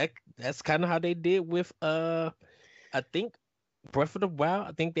 because Mhm. that's kind of how they did with I think Breath of the Wild.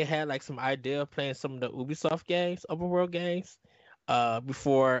 I think they had like some idea of playing some of the Ubisoft games, open world games,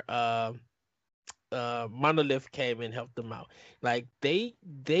 before Monolith came and helped them out. Like they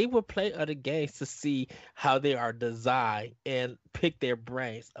would play other games to see how they are designed and pick their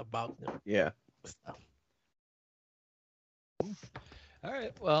brains about them. Yeah. So, All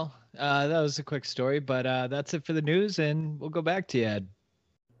right. Well, that was a quick story, but that's it for the news, and we'll go back to you, Ed.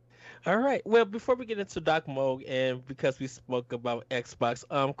 all right. Well, before we get into Doc Mode, and because we spoke about Xbox,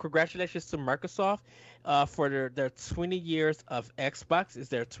 congratulations to Microsoft, for their 20 years of Xbox. It's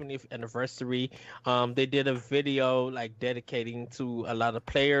their 20th anniversary. They did a video like dedicating to a lot of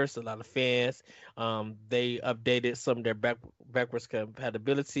players, a lot of fans. They updated some of their backwards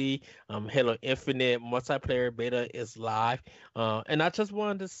compatibility. Halo Infinite multiplayer beta is live. And I just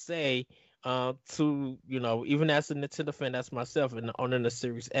wanted to say, to even as a Nintendo fan, that's myself and owning the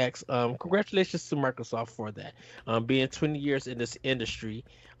Series X, congratulations to Microsoft for that, being 20 years in this industry,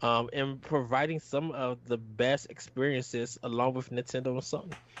 and providing some of the best experiences along with Nintendo and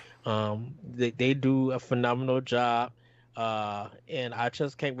Sony. They do a phenomenal job, and I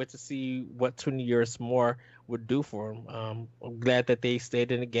just can't wait to see what 20 years more would do for them. I'm glad that they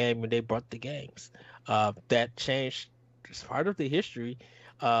stayed in the game and they brought the games that changed part of the history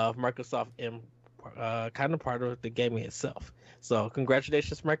of Microsoft and kind of part of the gaming itself. So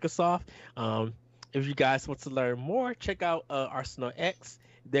congratulations, Microsoft. If you guys want to learn more, check out Arsenal X.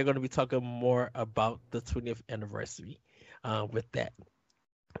 They're going to be talking more about the 20th anniversary with that.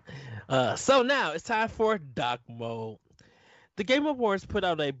 So now it's time for Doc Mode. The Game Awards put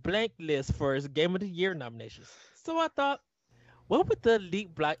out a blank list for its Game of the Year nominations. So I thought, what would the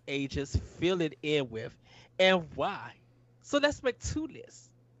Elite Block agents fill it in with, and why? So let's make two lists.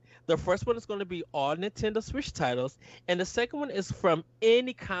 The first one is going to be all Nintendo Switch titles, and the second one is from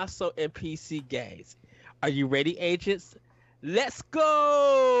any console and PC games. Are you ready, agents? Let's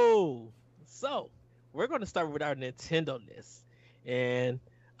go! So, we're going to start with our Nintendo list. And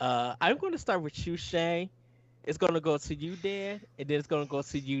I'm going to start with you, Shane. it's gonna go to you, Dan, and then it's gonna go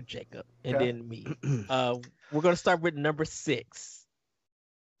to you, Jacob, and Okay. then me. We're gonna start with number 6.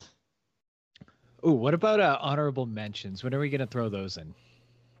 Ooh, what about honorable mentions? When are we gonna throw those in?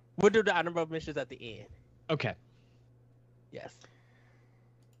 We'll do the honorable mentions at the end. Okay. Yes.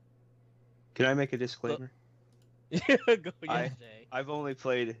 Can I make a disclaimer? Go, yes, Jay. I've only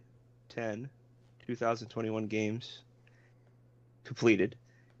played 10 2021 games completed,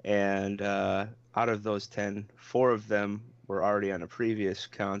 and out of those 10, 4 of them were already on a previous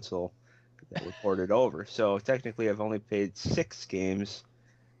console that we ported over. So technically, I've only played 6 games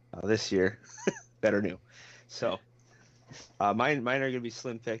this year that are new. So mine are going to be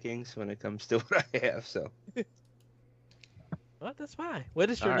slim pickings when it comes to what I have. So Well, that's fine. What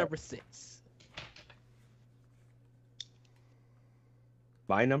is your All right. number 6?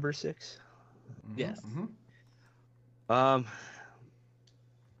 my number 6. Yes. Mhm.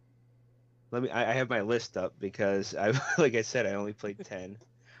 Let me. I have my list up because like I said, I only played 10.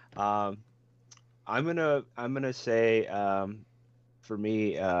 I'm gonna say for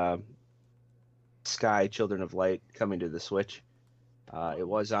me, Sky Children of Light coming to the Switch. It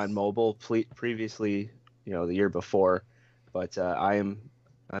was on mobile previously, the year before, but I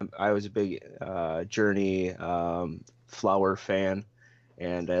was a big Journey Flower fan,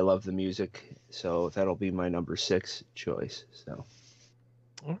 and I love the music, so that'll be my number 6 choice. So.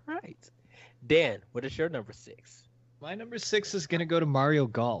 All right. Dan, what is your number 6? My number 6 is going to go to Mario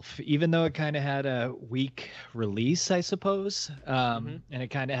Golf, even though it kind of had a weak release, I suppose. And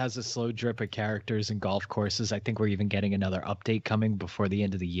it kind of has a slow drip of characters and golf courses. I think we're even getting another update coming before the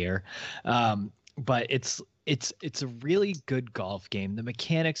end of the year. But it's a really good golf game. The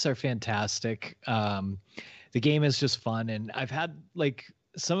mechanics are fantastic. The game is just fun. And I've had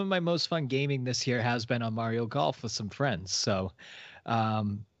some of my most fun gaming this year has been on Mario Golf with some friends. So,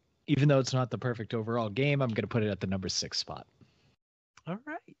 even though it's not the perfect overall game, I'm going to put it at the number 6 spot. All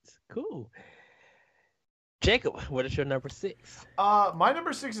right. Cool. Jacob, what is your number 6? My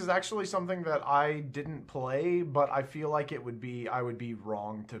number 6 is actually something that I didn't play, but I feel like I would be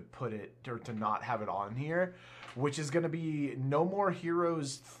wrong to put it or to not have it on here, which is going to be No More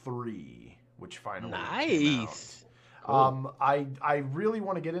Heroes 3, which finally came out. Nice. Cool. I really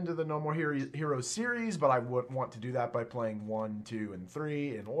want to get into the No More Heroes series, but I wouldn't want to do that by playing 1, 2, and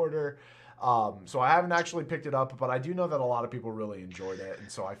 3 in order. So I haven't actually picked it up, but I do know that a lot of people really enjoyed it, and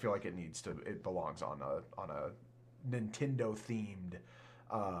so I feel like it belongs on a Nintendo themed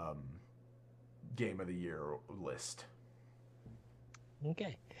Game of the Year list.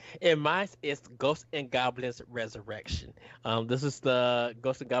 Okay. And mine is Ghosts and Goblins Resurrection. This is the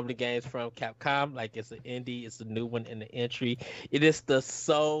Ghosts and Goblin games from Capcom. Like, it's an indie, it's a new one in the entry. It is the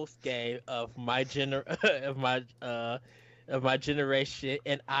Souls game of my generation,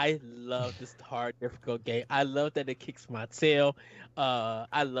 and I love this hard, difficult game. I love that it kicks my tail.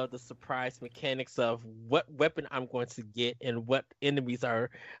 I love the surprise mechanics of what weapon I'm going to get and what enemies how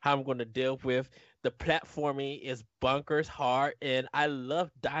I'm going to deal with. The platforming is bunkers hard, and I love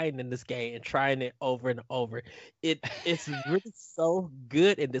dying in this game and trying it over and over. It's really so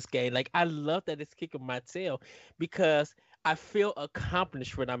good in this game. Like, I love that it's kicking my tail because I feel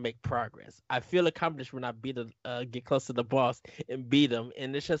accomplished when I make progress. I feel accomplished when I get close to the boss and beat them,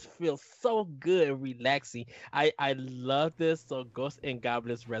 and it just feels so good and relaxing. I love this. So Ghosts and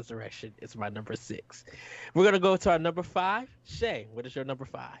Goblins Resurrection is my number 6. We're gonna go to our number 5. Shay, what is your number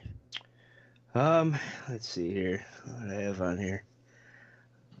 5? Let's see here. What do I have on here?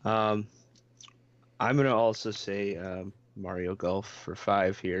 I'm gonna also say Mario Golf for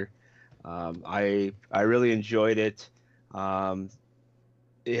 5 here. I really enjoyed it.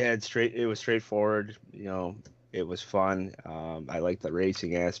 It was straightforward. It was fun. I liked the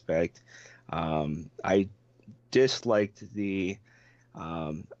racing aspect. I disliked the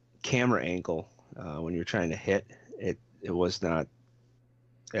camera angle when you're trying to hit it. It was not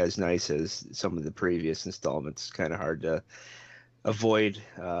as nice as some of the previous installments. It's kind of hard to avoid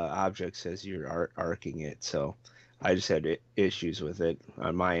objects as you're arcing it. So I just had issues with it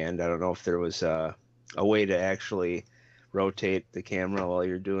on my end. I don't know if there was a way to actually rotate the camera while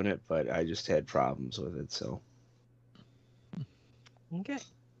you're doing it, but I just had problems with it. So Okay.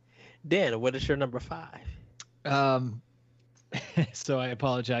 Dan, what is your number 5? So I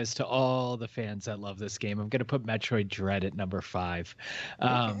apologize to all the fans that love this game. I'm going to put Metroid Dread at number 5.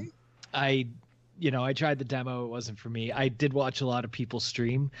 Okay. I tried the demo. It wasn't for me. I did watch a lot of people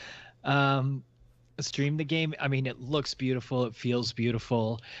stream the game. I mean, it looks beautiful. It feels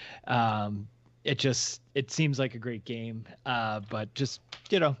beautiful. It seems like a great game, but just,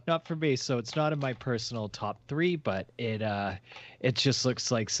 not for me. So it's not in my personal top 3, but it just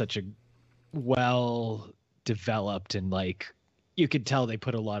looks like such a well developed, and like you could tell they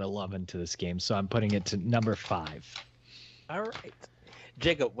put a lot of love into this game. So I'm putting it to number 5. All right.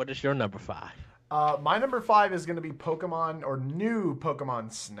 Jacob, what is your number 5? My number 5 is going to be Pokemon or new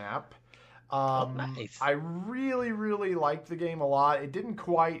Pokemon Snap. Nice. I really, really liked the game a lot. It didn't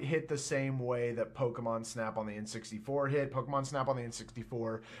quite hit the same way that Pokemon Snap on the N64 hit. Pokemon Snap on the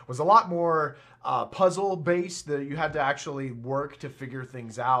N64 was a lot more puzzle-based, that you had to actually work to figure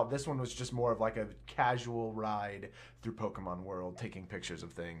things out. This one was just more of like a casual ride through Pokemon World, taking pictures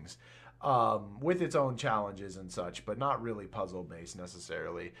of things. With its own challenges and such, but not really puzzle-based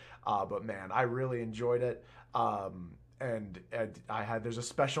necessarily. But man, I really enjoyed it. And there's a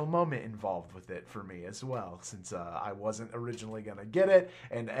special moment involved with it for me as well, since I wasn't originally gonna get it,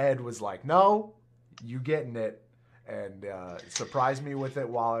 and Ed was like, "No, you getting it," and surprised me with it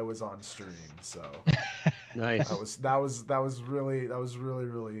while I was on stream. So Nice. that was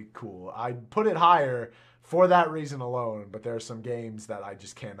really cool. I put it higher for that reason alone, but there are some games that I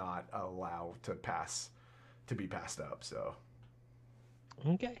just cannot allow to be passed up. So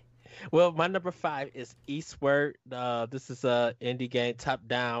Okay. Well, my number 5 is Eastward. This is a indie game,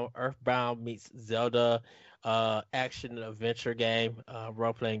 top-down, Earthbound meets Zelda, action and adventure game,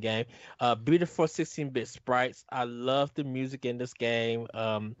 role-playing game. Beautiful 16-bit sprites. I love the music in this game.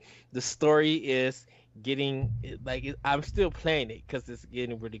 The story is I'm still playing it because it's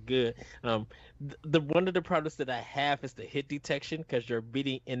getting really good. The one of the problems that I have is the hit detection, because you're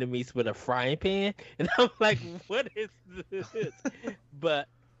beating enemies with a frying pan, and I'm like, what is this? But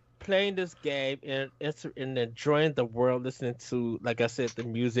playing this game and enjoying the world, listening to, like I said, the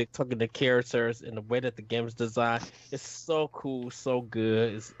music, talking to characters, and the way that the game is designed, it's so cool, so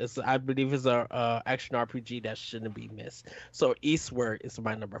good. I believe it's a action RPG that shouldn't be missed. So Eastward is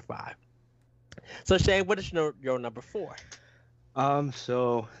my number 5. So Shane, what is your number 4?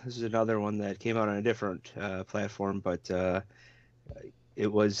 So this is another one that came out on a different platform, but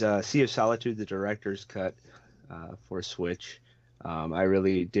it was Sea of Solitude, the director's cut for Switch. I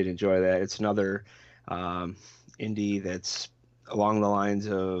really did enjoy that. It's another indie that's along the lines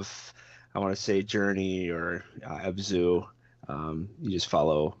of, I want to say, Journey or Abzu. You just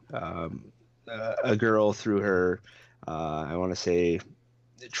follow a girl through her, I want to say,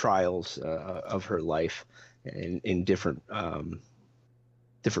 trials of her life in different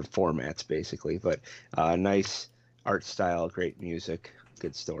formats, basically. But nice art style, great music,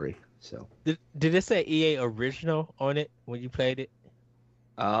 good story. So did it say EA original on it when you played it?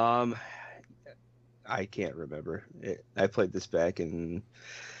 I can't remember. I played this back in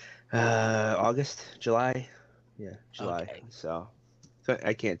August, July. Yeah, July. Okay. So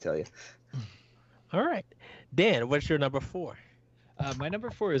I can't tell you. All right. Dan, what's your number 4? My number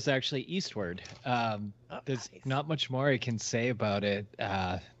 4 is actually Eastward. There's nice. not much more I can say about it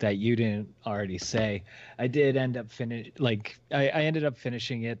that you didn't already say. I did end up I ended up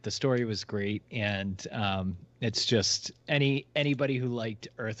finishing it. The story was great, and it's just anybody who liked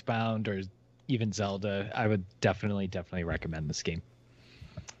Earthbound or even Zelda, I would definitely recommend this game.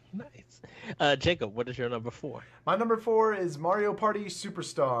 Nice. Jacob, what is your number 4? my number 4 is Mario Party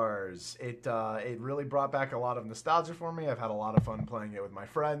Superstars. It really brought back a lot of nostalgia for me. I've had a lot of fun playing it with my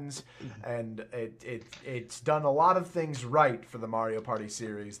friends, and it's done a lot of things right for the Mario Party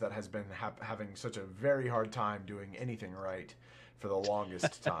series that has been having such a very hard time doing anything right for the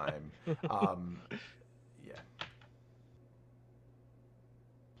longest time. Yeah.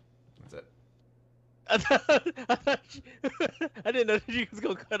 That's it. I didn't know that you was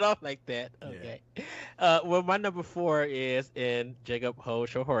gonna cut off like that. Okay. Well, my number 4 is, in Jacob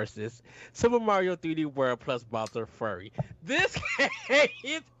Hold Your Horses, Super Mario 3D World plus Bowser Fury. This game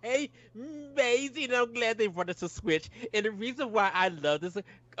is amazing. I'm glad they brought it to Switch. And the reason why I love this,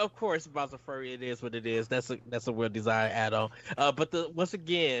 of course, Bowser Fury, it is what it is. That's a well-designed add-on. But once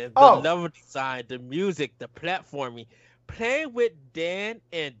again, the level design, the music, the platforming, playing with Dan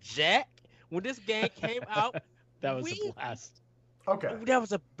and Jack. When this game came out, that was a blast. Okay. That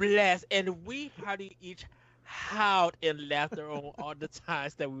was a blast, and we probably each howled in laughter on all the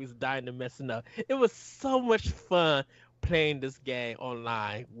times that we was dying and messing up. It was so much fun playing this game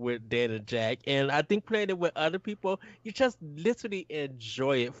online with Dan and Jack, and I think playing it with other people, you just literally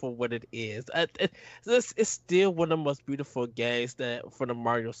enjoy it for what it is. It's still one of the most beautiful games for the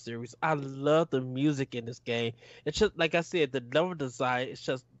Mario series. I love the music in this game. It's just, like I said, the level design, it's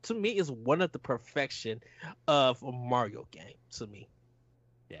just, to me, is one of the perfection of a Mario game to me.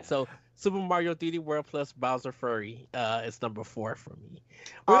 Yeah. So Super Mario 3D World plus Bowser Fury is number 4 for me.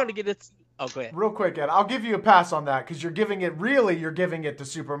 We're gonna get it. Oh, go ahead. Real quick, Ed, I'll give you a pass on that because you're giving it to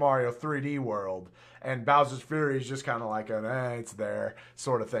Super Mario 3D World, and Bowser's Fury is just kind of like it's there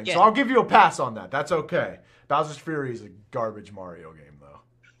sort of thing. Yeah. So I'll give you a pass on that. That's okay. Bowser's Fury is a garbage Mario game, though.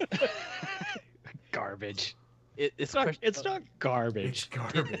 Garbage. It's It's not It's garbage.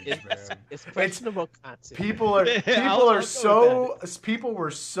 garbage, man. It's questionable content. People were so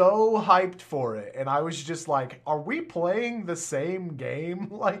hyped for it, and I was just like, "Are we playing the same game?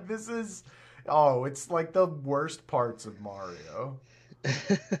 Like this is, it's like the worst parts of Mario."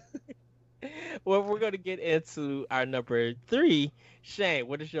 Well, we're going to get into our number 3. Shane,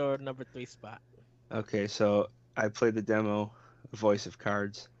 what is your number 3 spot? Okay, so I played the demo, Voice of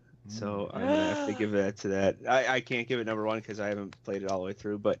Cards. So I'm gonna have to give that to that. I can't give it number 1 because I haven't played it all the way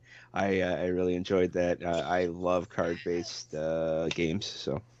through, but I really enjoyed that. I love card-based games.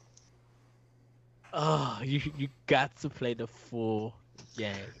 So Oh, you got to play the full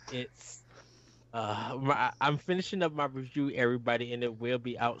game. It's I'm finishing up my review, everybody, and it will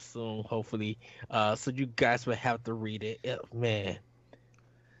be out soon, hopefully. So you guys will have to read it. Man,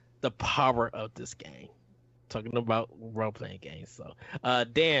 the power of this game. Talking about role-playing games. So,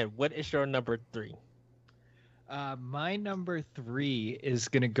 Dan, what is your number 3? My number 3 is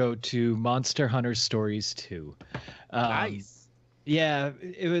gonna go to Monster Hunter Stories 2. Nice. Yeah,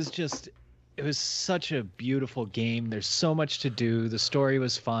 it was such a beautiful game. There's so much to do. The story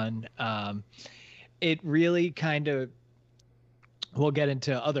was fun. It really kind of, we'll get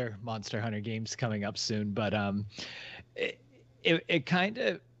into other Monster Hunter games coming up soon, but it kind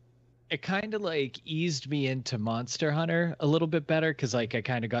of like eased me into Monster Hunter a little bit better because like I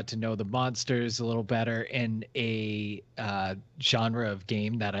kind of got to know the monsters a little better in a genre of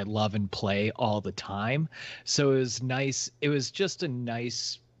game that I love and play all the time. So it was nice. It was just a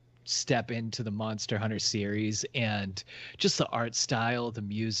nice step into the Monster Hunter series, and just the art style, the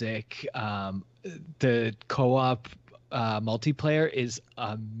music, the co-op multiplayer is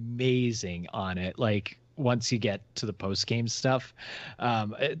amazing on it. Like once you get to the post game stuff,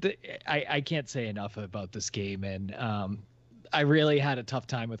 I can't say enough about this game, and I really had a tough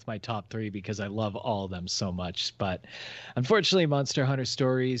time with my top 3 because I love all of them so much. But unfortunately, Monster Hunter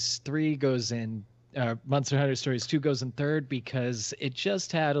Stories 3 goes in. Monster Hunter Stories 2 goes in third because it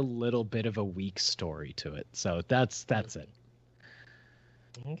just had a little bit of a weak story to it. So that's it.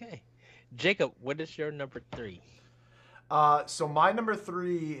 Okay. Jacob, what is your number 3? So my number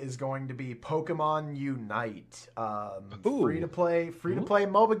 3 is going to be Pokemon Unite. Free to play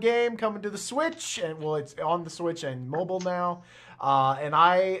MOBA game coming to the Switch, and it's on the Switch and mobile now. And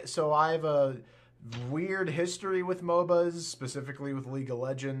I have a weird history with MOBAs, specifically with League of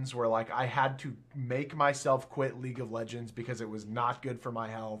Legends, where like I had to make myself quit League of Legends because it was not good for my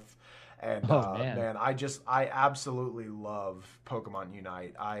health. And man, I absolutely love Pokemon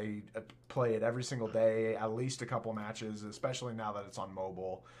Unite. I play it every single day, at least a couple matches, especially now that it's on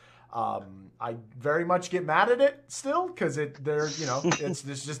mobile. I very much get mad at it still because it's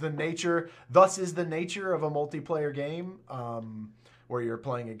just the nature. Thus is the nature of a multiplayer game where you're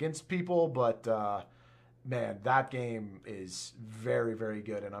playing against people. But man, that game is very, very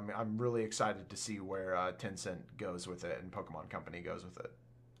good, and I'm really excited to see where Tencent goes with it and Pokemon Company goes with it.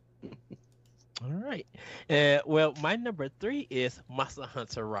 All right. Well, my number 3 is Monster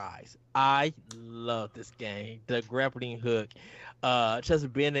Hunter Rise. I love this game. The grappling hook,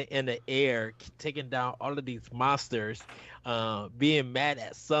 just being in the air, taking down all of these monsters, being mad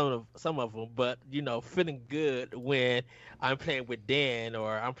at some of them, but feeling good when I'm playing with Dan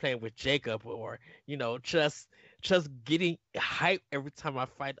or I'm playing with Jacob, or just getting hyped every time I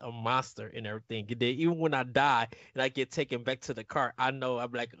fight a monster and everything. And then even when I die and I get taken back to the cart, I know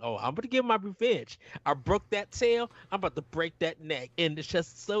I'm like, oh, I'm gonna get my revenge. I broke that tail, I'm about to break that neck, and it's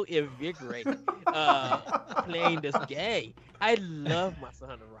just so invigorating playing this game. I love Monster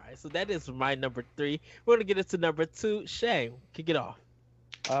Hunter Rise, so that is my number 3. We're gonna get into number 2. Shane, kick it off.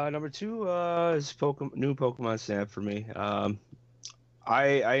 Number 2 is new Pokemon Snap for me.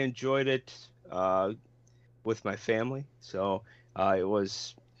 I enjoyed it with my family, so it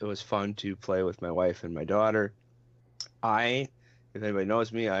was fun to play with my wife and my daughter. If anybody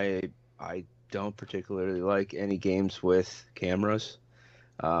knows me, I don't particularly like any games with cameras,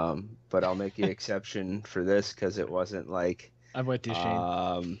 but I'll make an exception for this because it wasn't like. I'm with you,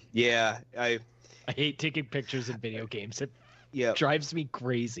 Shane. Yeah, I hate taking pictures in video games. It drives me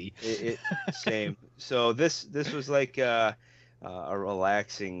crazy. Same. So this was like a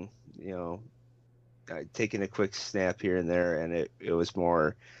relaxing, taking a quick snap here and there, and it was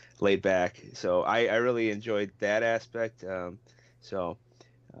more laid back. So I really enjoyed that aspect. I'll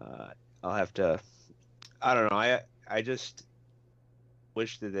have to. I don't know.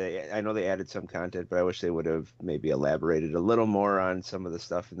 wish that I know they added some content, but I wish they would have maybe elaborated a little more on some of the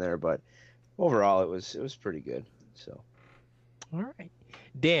stuff in there. But overall, it was pretty good. So, All right.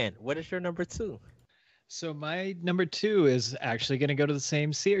 Dan, what is your number 2? So my number 2 is actually going to go to the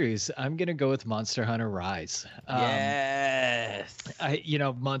same series. I'm going to go with Monster Hunter Rise. Yes.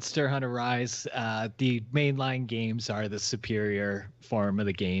 Monster Hunter Rise, the mainline games are the superior form of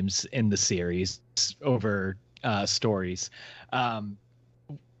the games in the series over stories. I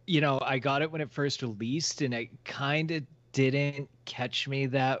got it when it first released, and it kind of didn't catch me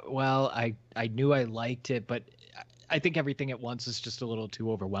that well. I knew I liked it, but I think everything at once is just a little too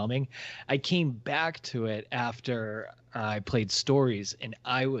overwhelming. I came back to it after I played stories, and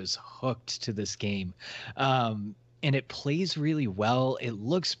I was hooked to this game. And it plays really well. It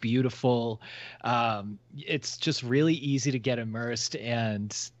looks beautiful. It's just really easy to get immersed,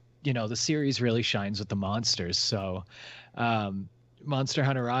 and the series really shines with the monsters. So Monster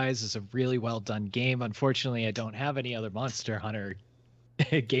Hunter Rise is a really well done game. Unfortunately, I don't have any other Monster Hunter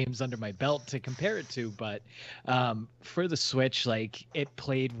games under my belt to compare it to, but for the Switch, it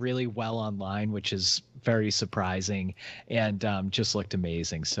played really well online, which is very surprising, and just looked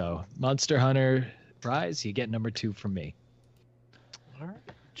amazing. So Monster Hunter Rise, you get number 2 from me. All right.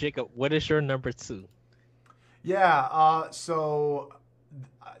 Jacob, what is your number 2? Yeah, so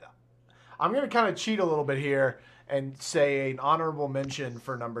I'm going to kind of cheat a little bit here and say an honorable mention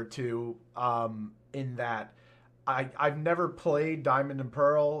for number 2, in that I've never played Diamond and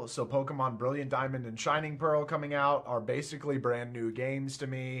Pearl, so Pokemon Brilliant Diamond and Shining Pearl coming out are basically brand new games to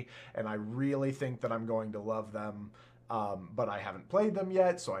me, and I really think that I'm going to love them. But I haven't played them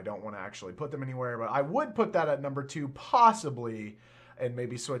yet, so I don't want to actually put them anywhere. But I would put that at number 2, possibly, and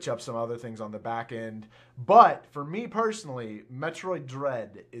maybe switch up some other things on the back end. But for me personally, Metroid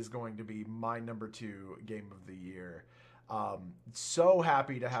Dread is going to be my number 2 game of the year. So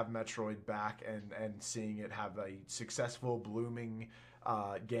happy to have Metroid back and seeing it have a successful, blooming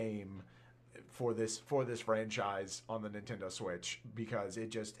game for this franchise on the Nintendo Switch, because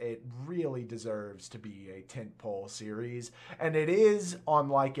it really deserves to be a tentpole series, and it is on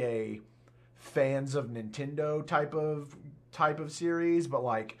like a fans of Nintendo type of series, but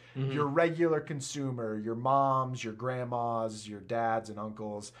like your regular consumer, your moms, your grandmas, your dads and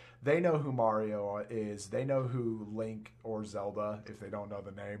uncles, they know who Mario is, they know who Link or Zelda, if they don't know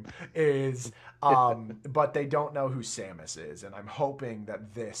the name, is, but they don't know who Samus is, and I'm hoping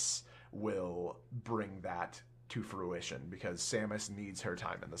that this will bring that to fruition, because Samus needs her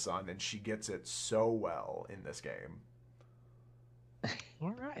time in the sun, and she gets it so well in this game.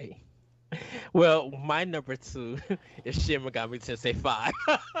 All right. Well, my number 2 is Shin Megami Tensei 5.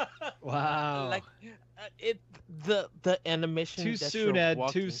 Wow. The animation. Too soon, Ed.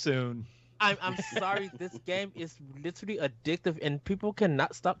 Too soon. I'm sorry. This game is literally addictive, and people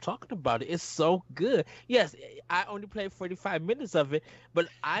cannot stop talking about it. It's so good. Yes, I only played 45 minutes of it, but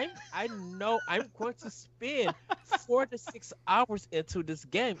I know I'm going to spend 4 to 6 hours into this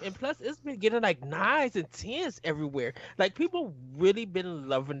game, and plus it's been getting like 9s and 10s everywhere. Like, people really been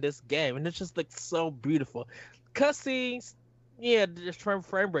loving this game, and it's just like so beautiful. Cutscenes, yeah, there's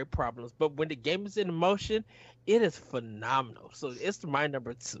frame rate problems, but when the game is in motion, it is phenomenal. So it's my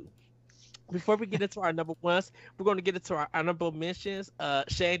number 2. Before we get into our number 1s, we're going to get into our honorable mentions.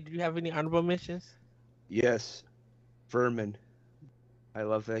 Shane, do you have any honorable mentions? Yes, Vermin. I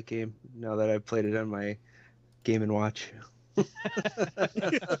love that game now that I've played it on my Game & Watch. All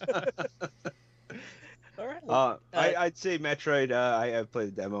right. I'd say Metroid. I've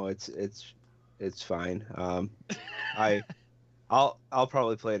played the demo. It's fine. I'll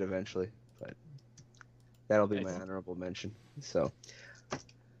probably play it eventually, but that'll be my honorable mention. So.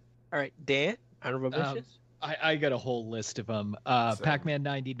 All right, Dan, honorable mentions? I got a whole list of them. Pac-Man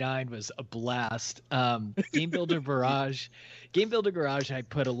 99 was a blast. Game Builder Garage, I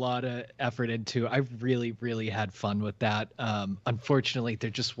put a lot of effort into. I really, really had fun with that. Unfortunately, there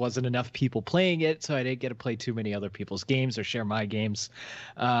just wasn't enough people playing it, so I didn't get to play too many other people's games or share my games.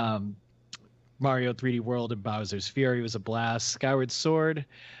 Mario 3D World and Bowser's Fury was a blast. Skyward Sword,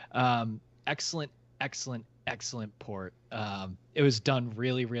 excellent port. It was done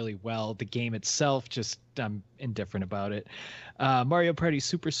really, really well. The game itself, just I'm indifferent about it. Mario Party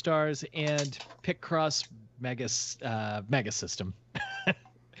Superstars and Picross Mega System.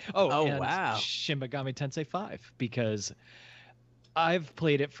 Wow. Shin Megami Tensei 5, because I've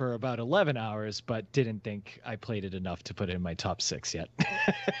played it for about 11 hours, but didn't think I played it enough to put it in my top 6 yet.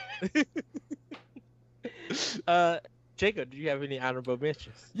 Jacob, do you have any honorable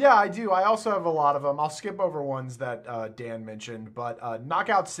mentions? Yeah, I do. I also have a lot of them. I'll skip over ones that Dan mentioned, but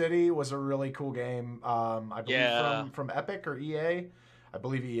Knockout City was a really cool game. I believe from Epic or EA. I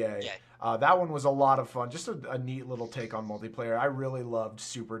believe EA. Yeah. That one was a lot of fun. Just a neat little take on multiplayer. I really loved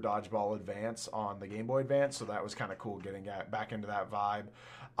Super Dodgeball Advance on the Game Boy Advance, so that was kind of cool getting back into that vibe.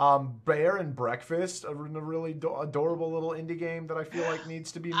 Bear and Breakfast, a really adorable little indie game that I feel like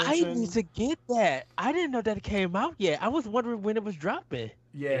needs to be mentioned. I need to get that. I didn't know that it came out yet. I was wondering when it was dropping.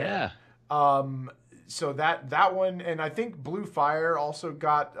 Yeah. So that one, and I think Blue Fire also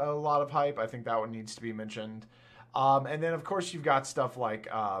got a lot of hype. I think that one needs to be mentioned. And then of course you've got stuff like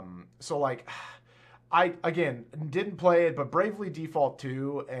I again didn't play it, but Bravely Default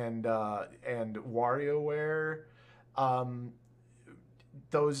 2 and WarioWare,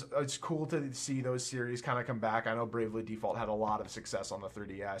 those, it's cool to see those series kind of come back. I know Bravely Default had a lot of success on the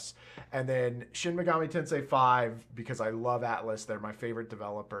 3DS. And then Shin Megami Tensei 5, because I love Atlas. They're my favorite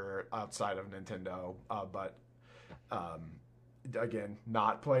developer outside of Nintendo. But again,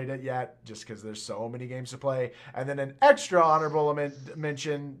 not played it yet just because there's so many games to play. And then an extra honorable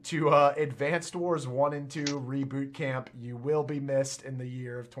mention to Advanced Wars 1 and 2 Reboot Camp. You will be missed in the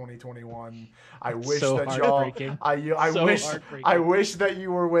year of 2021. I wish So that y'all I wish that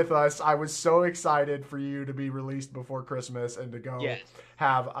you were with us. I was so excited for you to be released before Christmas and to go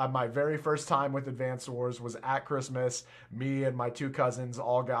have my very first time with Advanced Wars was at Christmas. Me and my two cousins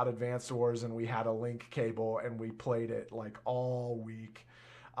all got Advanced Wars, and we had a link cable and we played it like all week.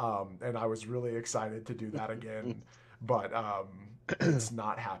 And I was really excited to do that again, but it's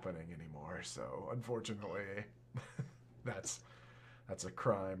not happening anymore. So unfortunately, that's a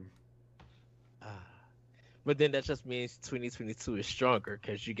crime. But then that just means 2022 is stronger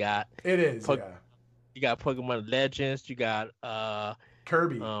because you got It is, you got Pokemon Legends, you got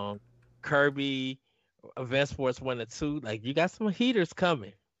Kirby, Kirby, Advanced Wars 1 and 2. Like you got some heaters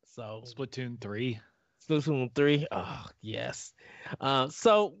coming. So Splatoon 3. Splatoon 3. Oh yes.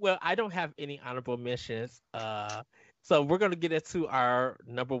 So well, I don't have any honorable mentions. So we're gonna get into our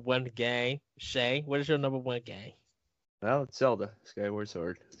number one game. Shay, what is your number one game? Well, it's Zelda Skyward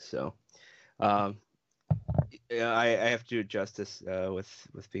Sword. So, yeah, I have to do it justice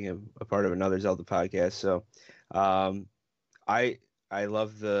with being a part of another Zelda podcast. So, I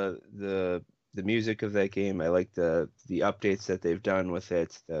love the music of that game. I like the updates that they've done with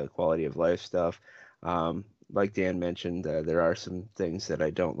it, the quality of life stuff. Like Dan mentioned, there are some things that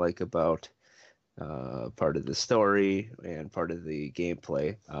I don't like about part of the story and part of the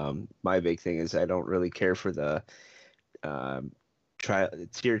gameplay. My big thing is I don't really care for the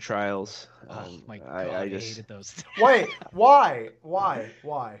tier trials. Oh my god, I hated those. Wait, why?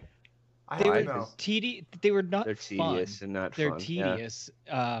 I They don't were know. They were not They're tedious fun. and not They're fun. tedious.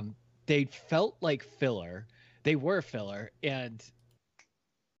 They felt like filler. They were filler, and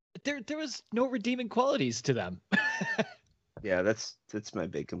there was no redeeming qualities to them. Yeah, that's my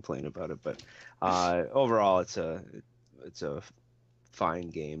big complaint about it. But overall, it's a fine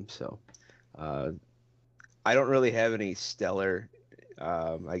game. So I don't really have any stellar,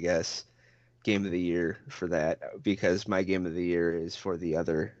 I guess, game of the year for that, because my game of the year is for the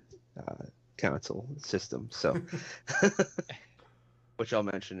other console system. So, which I'll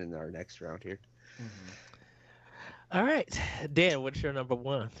mention in our next round here. Mm-hmm. All right, Dan, what's your number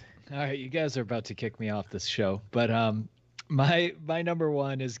one? All right, you guys are about to kick me off this show, but my number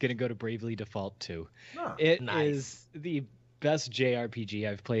one is gonna go to Bravely Default 2. Oh, It nice. is the best JRPG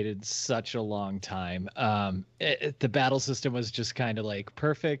I've played in such a long time. The battle system was just kind of like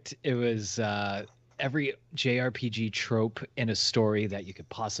perfect. It was every JRPG trope in a story that you could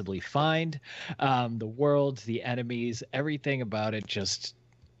possibly find. The world, the enemies, everything about it just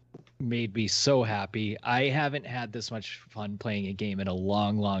made me so happy. I haven't had this much fun playing a game in a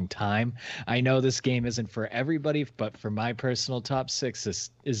long, long time. I know this game isn't for everybody, but for my personal top 6, this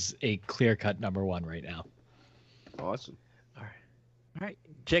is a clear-cut number one right now. Awesome. All right,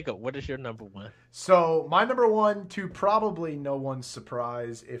 Jacob, what is your number one? So my number one, to probably no one's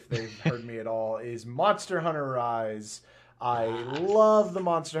surprise if they've heard me at all, is Monster Hunter Rise. I love the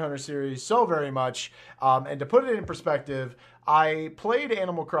Monster Hunter series so very much. And to put it in perspective, I played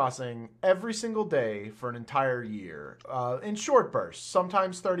Animal Crossing every single day for an entire year in short bursts,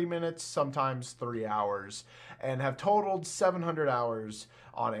 sometimes 30 minutes, sometimes 3 hours, and have totaled 700 hours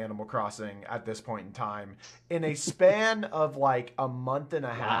on Animal Crossing at this point in time. In a span of like a month and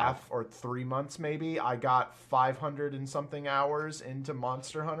a half or 3 months maybe, I got 500 and something hours into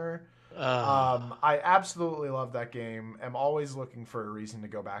Monster Hunter. I absolutely love that game. I'm always looking for a reason to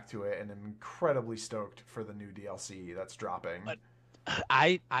go back to it, and I'm incredibly stoked for the new DLC that's dropping. But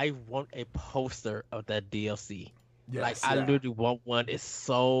I want a poster of that DLC. Yes, I literally want one. It's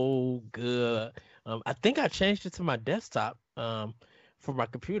so good. I think I changed it to my desktop for my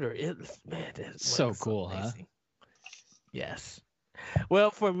computer. It's So cool, huh? Yes.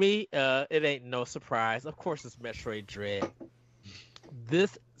 Well, for me, it ain't no surprise. Of course, it's Metroid Dread.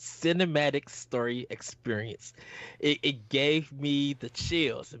 This cinematic story experience, it gave me the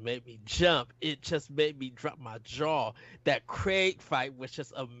chills. It made me jump. It just made me drop my jaw. That Craig fight was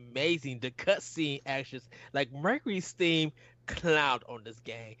just amazing. The cutscene actions, like Mercury's theme, clowned on this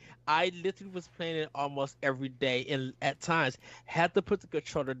game. I literally was playing it almost every day, and at times had to put the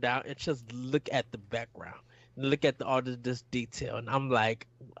controller down and just look at the background, look at all of this detail, and I'm like,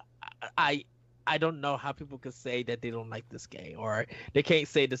 I I don't know how people could say that they don't like this game, or they can't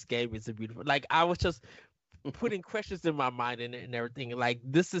say this game is a beautiful. Like I was just putting questions in my mind and everything. Like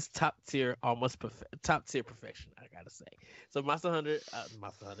this is top tier, almost top tier perfection. I gotta say. So Monster Hunter,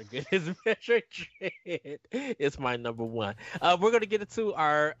 goodness, Metroid Dread is my number one. We're gonna get into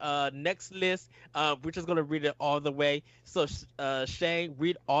our next list. We're just gonna read it all the way. So Shane,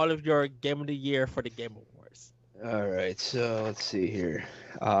 read all of your Game of the Year for the Game Awards. All right, so let's see here.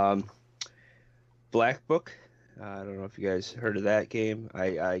 Black Book. I don't know if you guys heard of that game.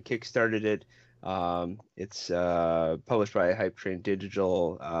 I kickstarted it. It's published by Hype Train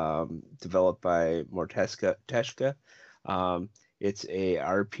Digital, developed by Morteshka. It's a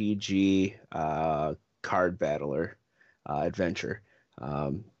RPG card battler adventure,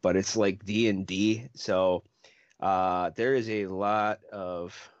 but it's like D&D. So there is a lot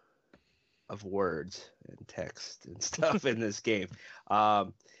of words and text and stuff in this game.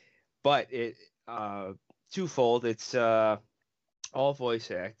 But it twofold. It's all voice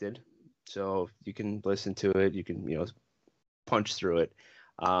acted, so you can listen to it. You can punch through it.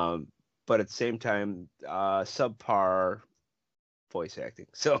 But at the same time, subpar voice acting.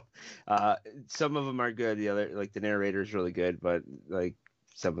 So some of them are good. The other, like the narrator is really good, but like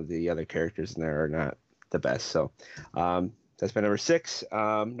some of the other characters in there are not the best. So that's my number 6.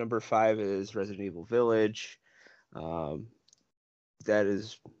 Number 5 is Resident Evil Village. That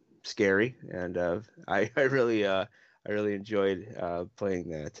is scary, and I really enjoyed playing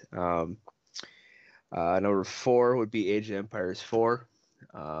that. Number 4 would be Age of Empires 4.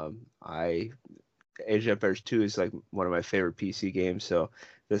 Age of Empires 2 is like one of my favorite PC games, so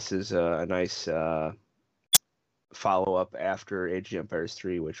this is a nice follow-up after Age of Empires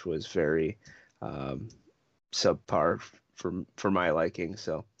 3, which was very subpar for my liking.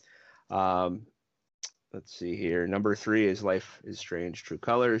 So let's see here. Number 3 is Life is Strange True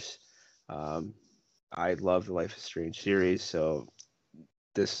Colors. I love the Life is Strange series, so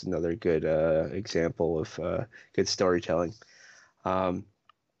this is another good example of good storytelling.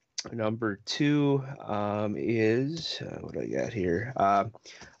 Number 2 is what do I got here?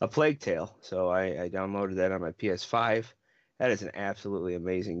 A Plague Tale. So I downloaded that on my PS5. That is an absolutely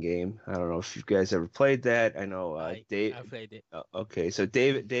amazing game. I don't know if you guys ever played that. I know Dave. I played it. Okay, so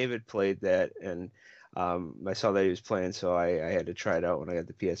David played that, and I saw that he was playing, so I had to try it out when I got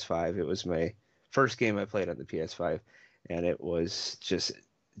the PS5. It was my first game I played on the PS5, and it was just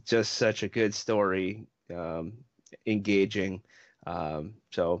such a good story, engaging.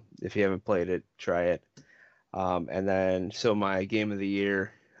 So if you haven't played it, try it. And then, so my game of the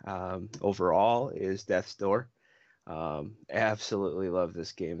year overall is Death's Door. Absolutely love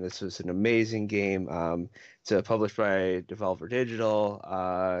this game. This was an amazing game. It's published by Devolver Digital.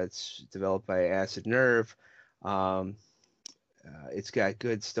 It's developed by Acid Nerve. It's got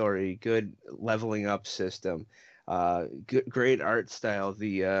good story, good leveling up system, great art style.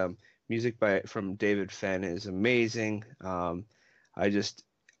 The music from David Fenn is amazing.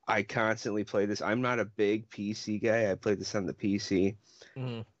 I constantly play this. I'm not a big PC guy. I played this on the PC,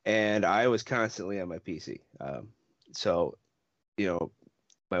 and I was constantly on my PC. So,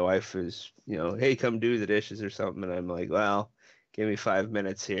 my wife is, hey, come do the dishes or something, and I'm like, well, give me 5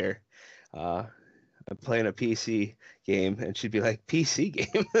 minutes here. I'm playing a PC game, and she'd be like, PC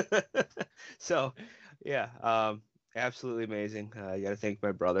game? So, yeah, absolutely amazing. I got to thank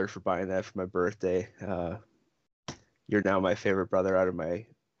my brother for buying that for my birthday. You're now my favorite brother out of my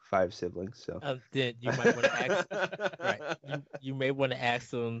 5 siblings. So then you might want to ask, right? You may want to ask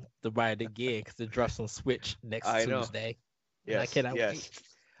them to buy it again because it drops on Switch next Tuesday. Yes, I cannot wait.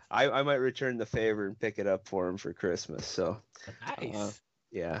 I might return the favor and pick it up for him for Christmas. So nice.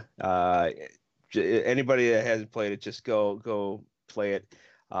 Yeah. Anybody that hasn't played it, just go play it.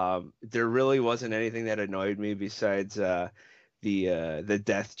 There really wasn't anything that annoyed me besides the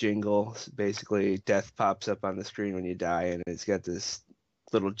death jingle. Basically, death pops up on the screen when you die, and it's got this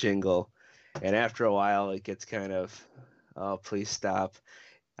little jingle. And after a while, it gets kind of, oh, please stop.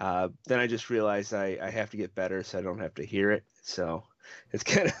 Then I just realized I have to get better so I don't have to hear it. So it's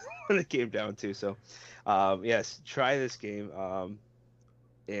kind of what it came down to. So yes, try this game.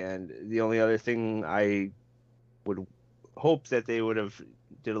 And the only other thing I would hope that they would have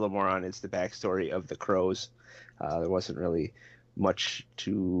did a little more on is the backstory of the crows. There wasn't really much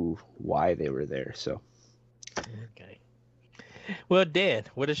to why they were there. So Okay. Well, Dan,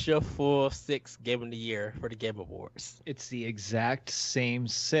 what is your full 6 game of the year for the Game Awards? It's the exact same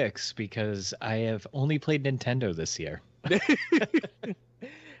 6 because I have only played Nintendo this year.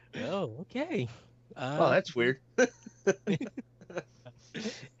 Oh, okay. well, that's weird.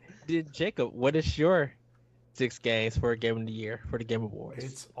 Jacob, what is your 6 games for Game of the Year for the Game Awards?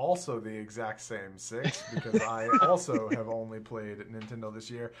 It's also the exact same 6 because I also have only played Nintendo this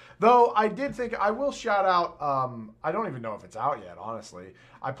year. Though I did think I will shout out. I don't even know if it's out yet. Honestly,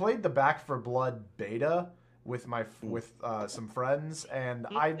 I played the Back for Blood beta with some friends, and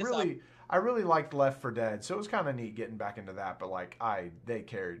I really liked Left 4 Dead, so it was kind of neat getting back into that. But like they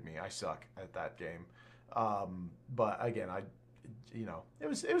carried me. I suck at that game. But again, it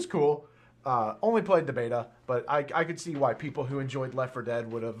was cool. Only played the beta, but I could see why people who enjoyed Left 4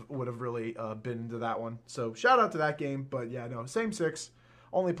 Dead would have really been into that one. So shout out to that game. But yeah, no, same 6.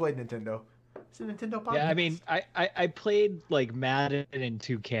 Only played Nintendo. It's a Nintendo podcast. Yeah, I mean, I played like Madden and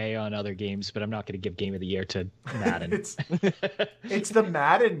 2K on other games, but I'm not going to give Game of the Year to Madden. it's the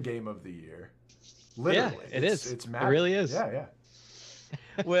Madden Game of the Year. Literally, yeah, it's Madden. It really is. Yeah.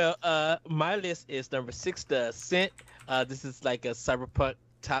 Well, my list is number 6, The Ascent. This is like a cyberpunk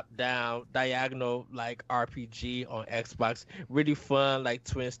top-down diagonal like RPG on Xbox. Really fun, like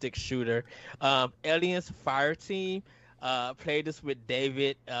twin stick shooter. Aliens Fireteam. Played this with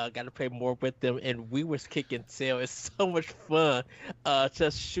David. Got to play more with them, and we was kicking tail. It's so much fun,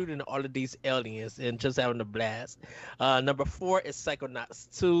 just shooting all of these aliens and just having a blast. Number 4 is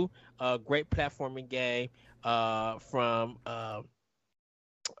Psychonauts 2. Great platforming game. From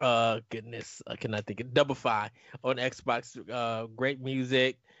goodness, I cannot think of Double Fine on Xbox. Great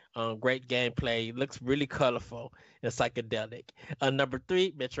music, great gameplay. Looks really colorful and psychedelic. Number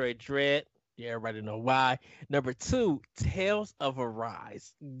 3, Metroid Dread. Yeah, everybody know why. Number 2, Tales of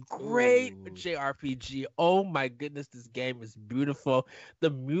Arise. Great JRPG. Oh my goodness, this game is beautiful.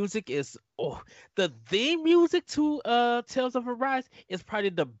 The music is the theme music to Tales of Arise is probably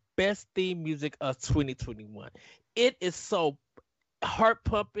the best theme music of 2021. It is so heart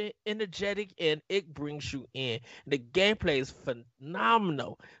pumping, energetic, and it brings you in. The gameplay is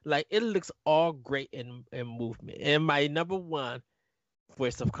phenomenal. Like it looks all great in movement. And my number 1,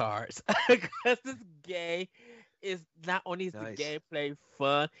 Voice of Cards, because this game is not only is the gameplay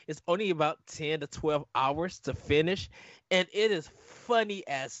fun, it's only about 10 to 12 hours to finish, and it is funny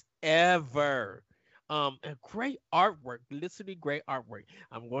as ever. And great artwork, literally great artwork.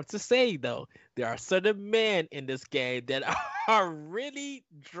 I'm going to say though, there are certain men in this game that are really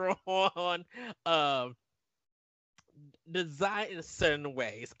drawn, designed in certain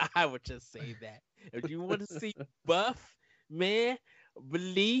ways. I would just say that. If you want to see buff, man,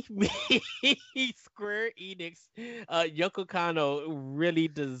 believe me, Square Enix, Yoko Kanno really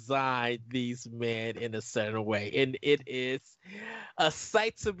designed these men in a certain way, and it is a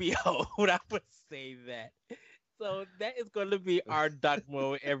sight to behold. I would say that. So that is going to be our dark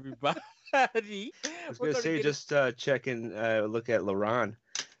mode, everybody. I was going to say, just check and look at Laron.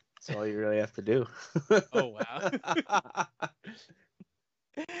 That's all you really have to do. Oh, wow.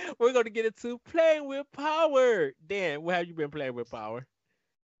 We're going to get into playing with power. Dan, what have you been playing with power?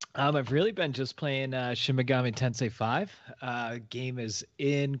 I've really been just playing Shin Megami Tensei 5. Game is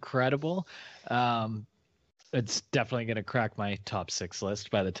incredible. It's definitely going to crack my top 6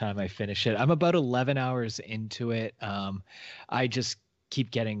 list by the time I finish it. I'm about 11 hours into it. I just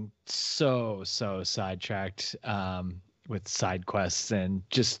keep getting so sidetracked with side quests and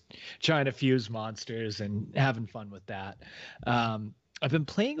just trying to fuse monsters and having fun with that. I've been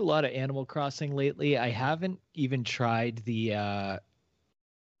playing a lot of Animal Crossing lately. I haven't even tried the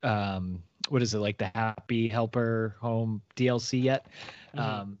what is it, like the Happy Helper Home DLC yet.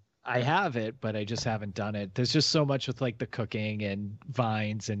 Mm-hmm. I have it, but I just haven't done it. There's just so much with like the cooking and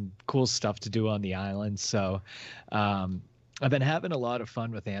vines and cool stuff to do on the island. So I've been having a lot of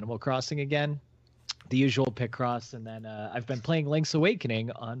fun with Animal Crossing again, the usual Picross, and then I've been playing Link's Awakening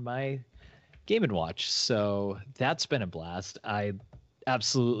on my Game & Watch. So that's been a blast. I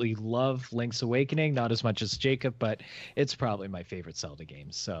absolutely love Link's Awakening, not as much as Jacob, but it's probably my favorite Zelda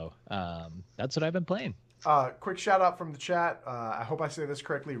game. So that's what I've been playing. Quick shout out from the chat. I hope I say this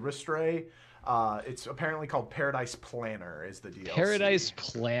correctly. Ristray. It's apparently called Paradise Planner is the DLC. Paradise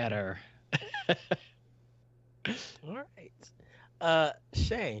Planner. All right.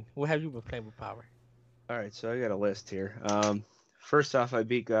 Shane, what have you been playing with power? All right, so I got a list here. First off, I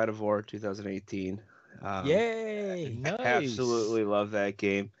beat God of War 2018. Yay! Nice. Absolutely love that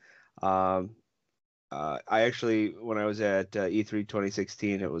game. I actually, when I was at E3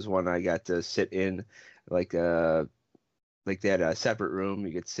 2016, it was one I got to sit in, like they had a separate room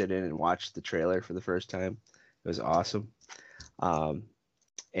you could sit in and watch the trailer for the first time. It was awesome.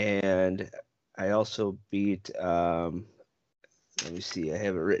 And I also beat. Let me see. I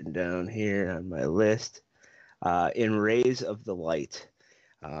have it written down here on my list. In Rays of the Light.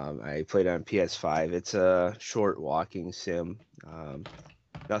 I played on PS5. It's a short walking sim.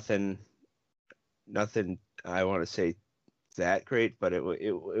 Nothing I want to say that great, but it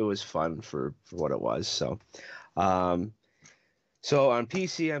was fun for what it was. So on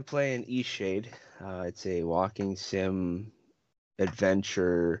PC I'm playing Eastshade. It's a walking sim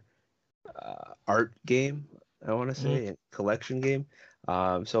adventure art game, I want to say, a collection game.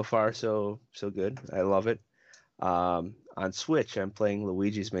 So far so good. I love it. On Switch I'm playing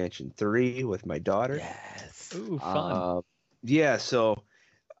Luigi's Mansion 3 with my daughter. Yes. Ooh, fun. Yeah, so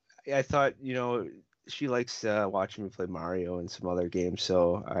I thought, she likes watching me play Mario and some other games,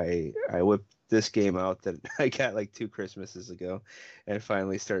 so I whipped this game out that I got like 2 Christmases ago, and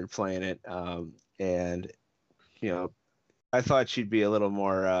finally started playing it. And I thought she'd be a little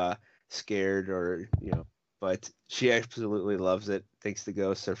more scared, or but she absolutely loves it. Thinks the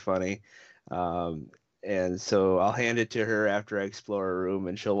ghosts are funny. And so I'll hand it to her after I explore a room,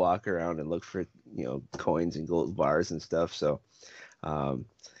 and she'll walk around and look for coins and gold bars and stuff. So I'm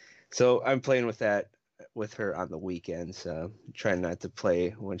playing with that with her on the weekends, trying not to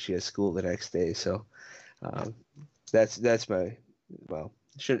play when she has school the next day. So that's my, well,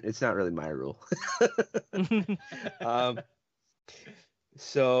 it's not really my rule.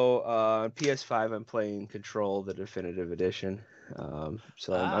 So on PS5 I'm playing Control, the definitive edition.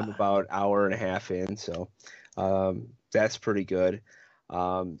 So I'm about an hour and a half in, so that's pretty good.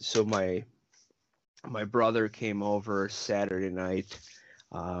 So my brother came over Saturday night,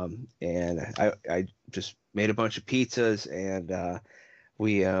 and I just made a bunch of pizzas, and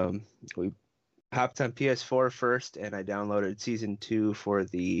we hopped on PS4 first, and I downloaded Season 2 for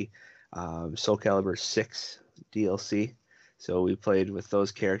the Soul Calibur 6 DLC. So we played with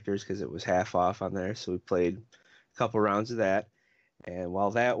those characters because it was half off on there. So we played a couple rounds of that. And while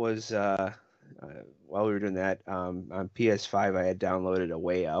that was while we were doing that, on PS5 I had downloaded A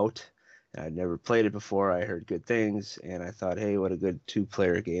Way Out. I'd never played it before. I heard good things, and I thought, hey, what a good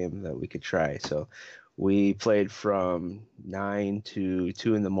 2-player game that we could try. So we played from 9 to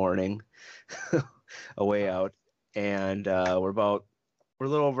 2 in the morning, A Way Out, and we're a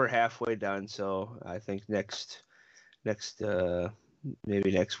little over halfway done. So I think next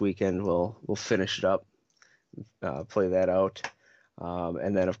maybe next weekend we'll finish it up, play that out,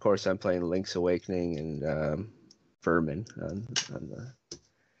 and then of course I'm playing Link's Awakening and Vermin on the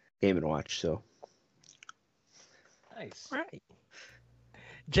Game & Watch. So Nice. Right.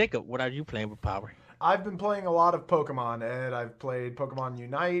 Jacob, what are you playing with Power? I've been playing a lot of Pokemon, Ed. I've played Pokemon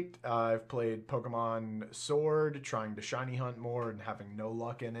Unite. I've played Pokemon Sword, trying to shiny hunt more and having no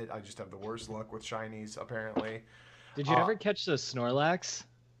luck in it. I just have the worst luck with shinies, apparently. Did you ever catch the Snorlax?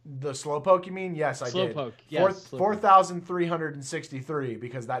 The Slowpoke, you mean? Yes, I did. Slowpoke, yes. 4,363,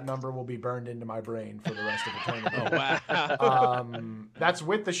 because that number will be burned into my brain for the rest of eternity. Wow. That's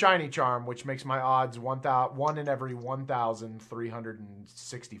with the shiny charm, which makes my odds 1 in every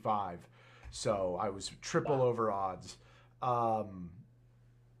 1,365. So I was triple over odds. And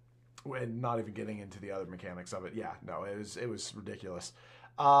not even getting into the other mechanics of it. Yeah, no, it was ridiculous.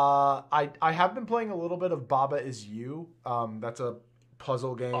 I have been playing a little bit of Baba Is You. That's a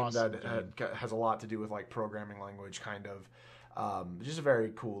puzzle game that has a lot to do with like programming language, kind of. Just a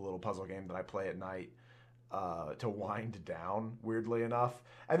very cool little puzzle game that I play at night to wind down, weirdly enough.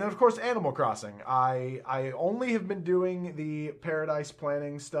 And then of course Animal Crossing. I only have been doing the Paradise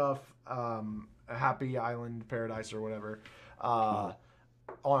planning stuff, Happy Island Paradise or whatever,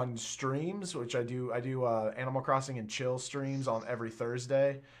 on streams, which I do Animal Crossing and chill streams on every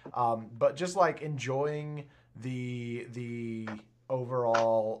Thursday. But just like enjoying the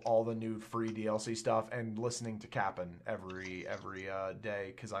overall, all the new free DLC stuff, and listening to Cap'n every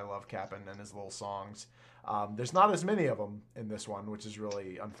day, because I love Cap'n and his little songs. There's not as many of them in this one, which is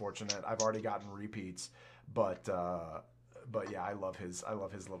really unfortunate. I've already gotten repeats, but yeah, I love his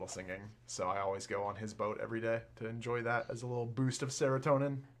little singing. So I always go on his boat every day to enjoy that as a little boost of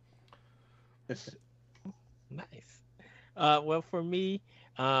serotonin. Nice. Well, for me,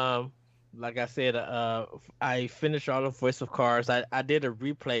 like I said, I finished all of Voice of Cards. I did a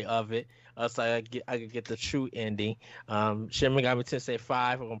replay of it, so I could get the true ending. Shin Megami Tensei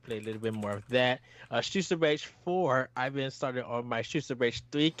 5, I'm gonna play a little bit more of that. Streets of Rage 4, I've been started on my Streets of Rage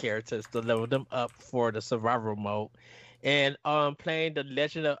 3 characters to level them up for the survival mode, and playing the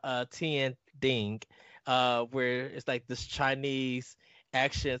Legend of Tien Ding, where it's like this Chinese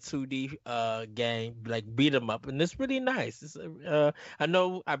action 2D game, like beat 'em up, and it's really nice. I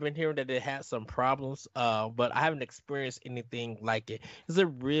know I've been hearing that it had some problems, but I haven't experienced anything like it. It's a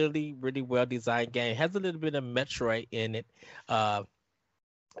really, really well designed game. It has a little bit of Metroid in it.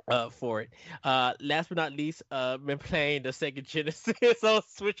 For it. Last but not least, been playing the Sega Genesis on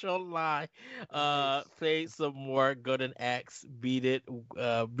Switch Online. Played some more Golden Axe, beat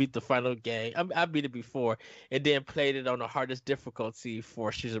the final game. I beat it before, and then played it on the hardest difficulty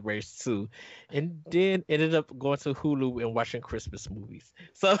for Streets of Rage 2, and then ended up going to Hulu and watching Christmas movies.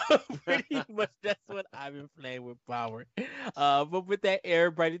 So pretty much that's what I've been playing with Power. But with that,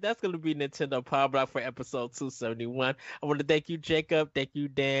 everybody, that's gonna be Nintendo Power Block for episode 271. I want to thank you, Jacob. Thank you,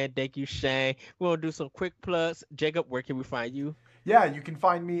 Dan. Thank you, Shane. We're going to do some quick plugs. Jacob, where can we find you? Yeah, you can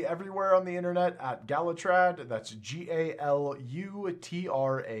find me everywhere on the internet at Galutrad. That's Galutrad.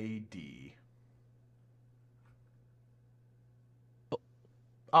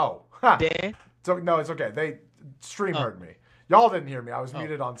 Oh. Dan? So, no, it's okay. Stream heard me. Y'all didn't hear me. I was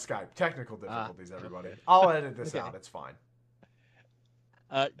muted on Skype. Technical difficulties, everybody. I'll edit this out. It's fine.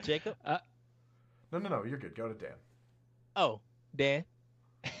 Jacob? No. You're good. Go to Dan. Oh, Dan?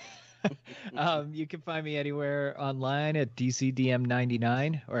 You can find me anywhere online at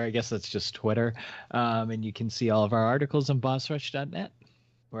DCDM99, or I guess that's just Twitter. And you can see all of our articles on BossRush.net,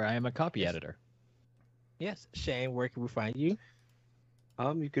 where I am a copy editor. Yes. Shane, where can we find you?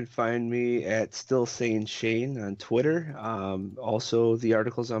 You can find me at Still Saying Shane on Twitter. Also, the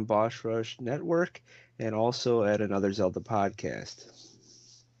articles on Boss Rush Network, and also at Another Zelda podcast.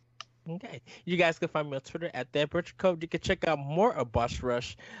 Okay. You guys can find me on Twitter at ThatButcherCode. You can check out more of Boss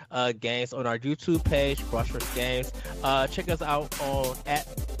Rush games on our YouTube page, Boss Rush Games. Check us out on at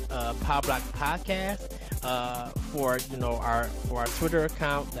Power Block Podcast for our Twitter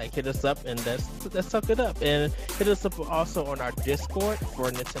account. Like, hit us up and let's suck it up. And hit us up also on our Discord for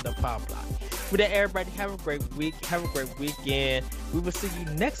Nintendo Power Block. With that, everybody, have a great week. Have a great weekend. We will see you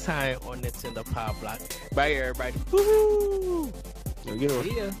next time on Nintendo Power Block. Bye, everybody. Woo-hoo!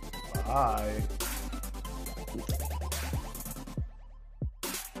 See ya. Bye.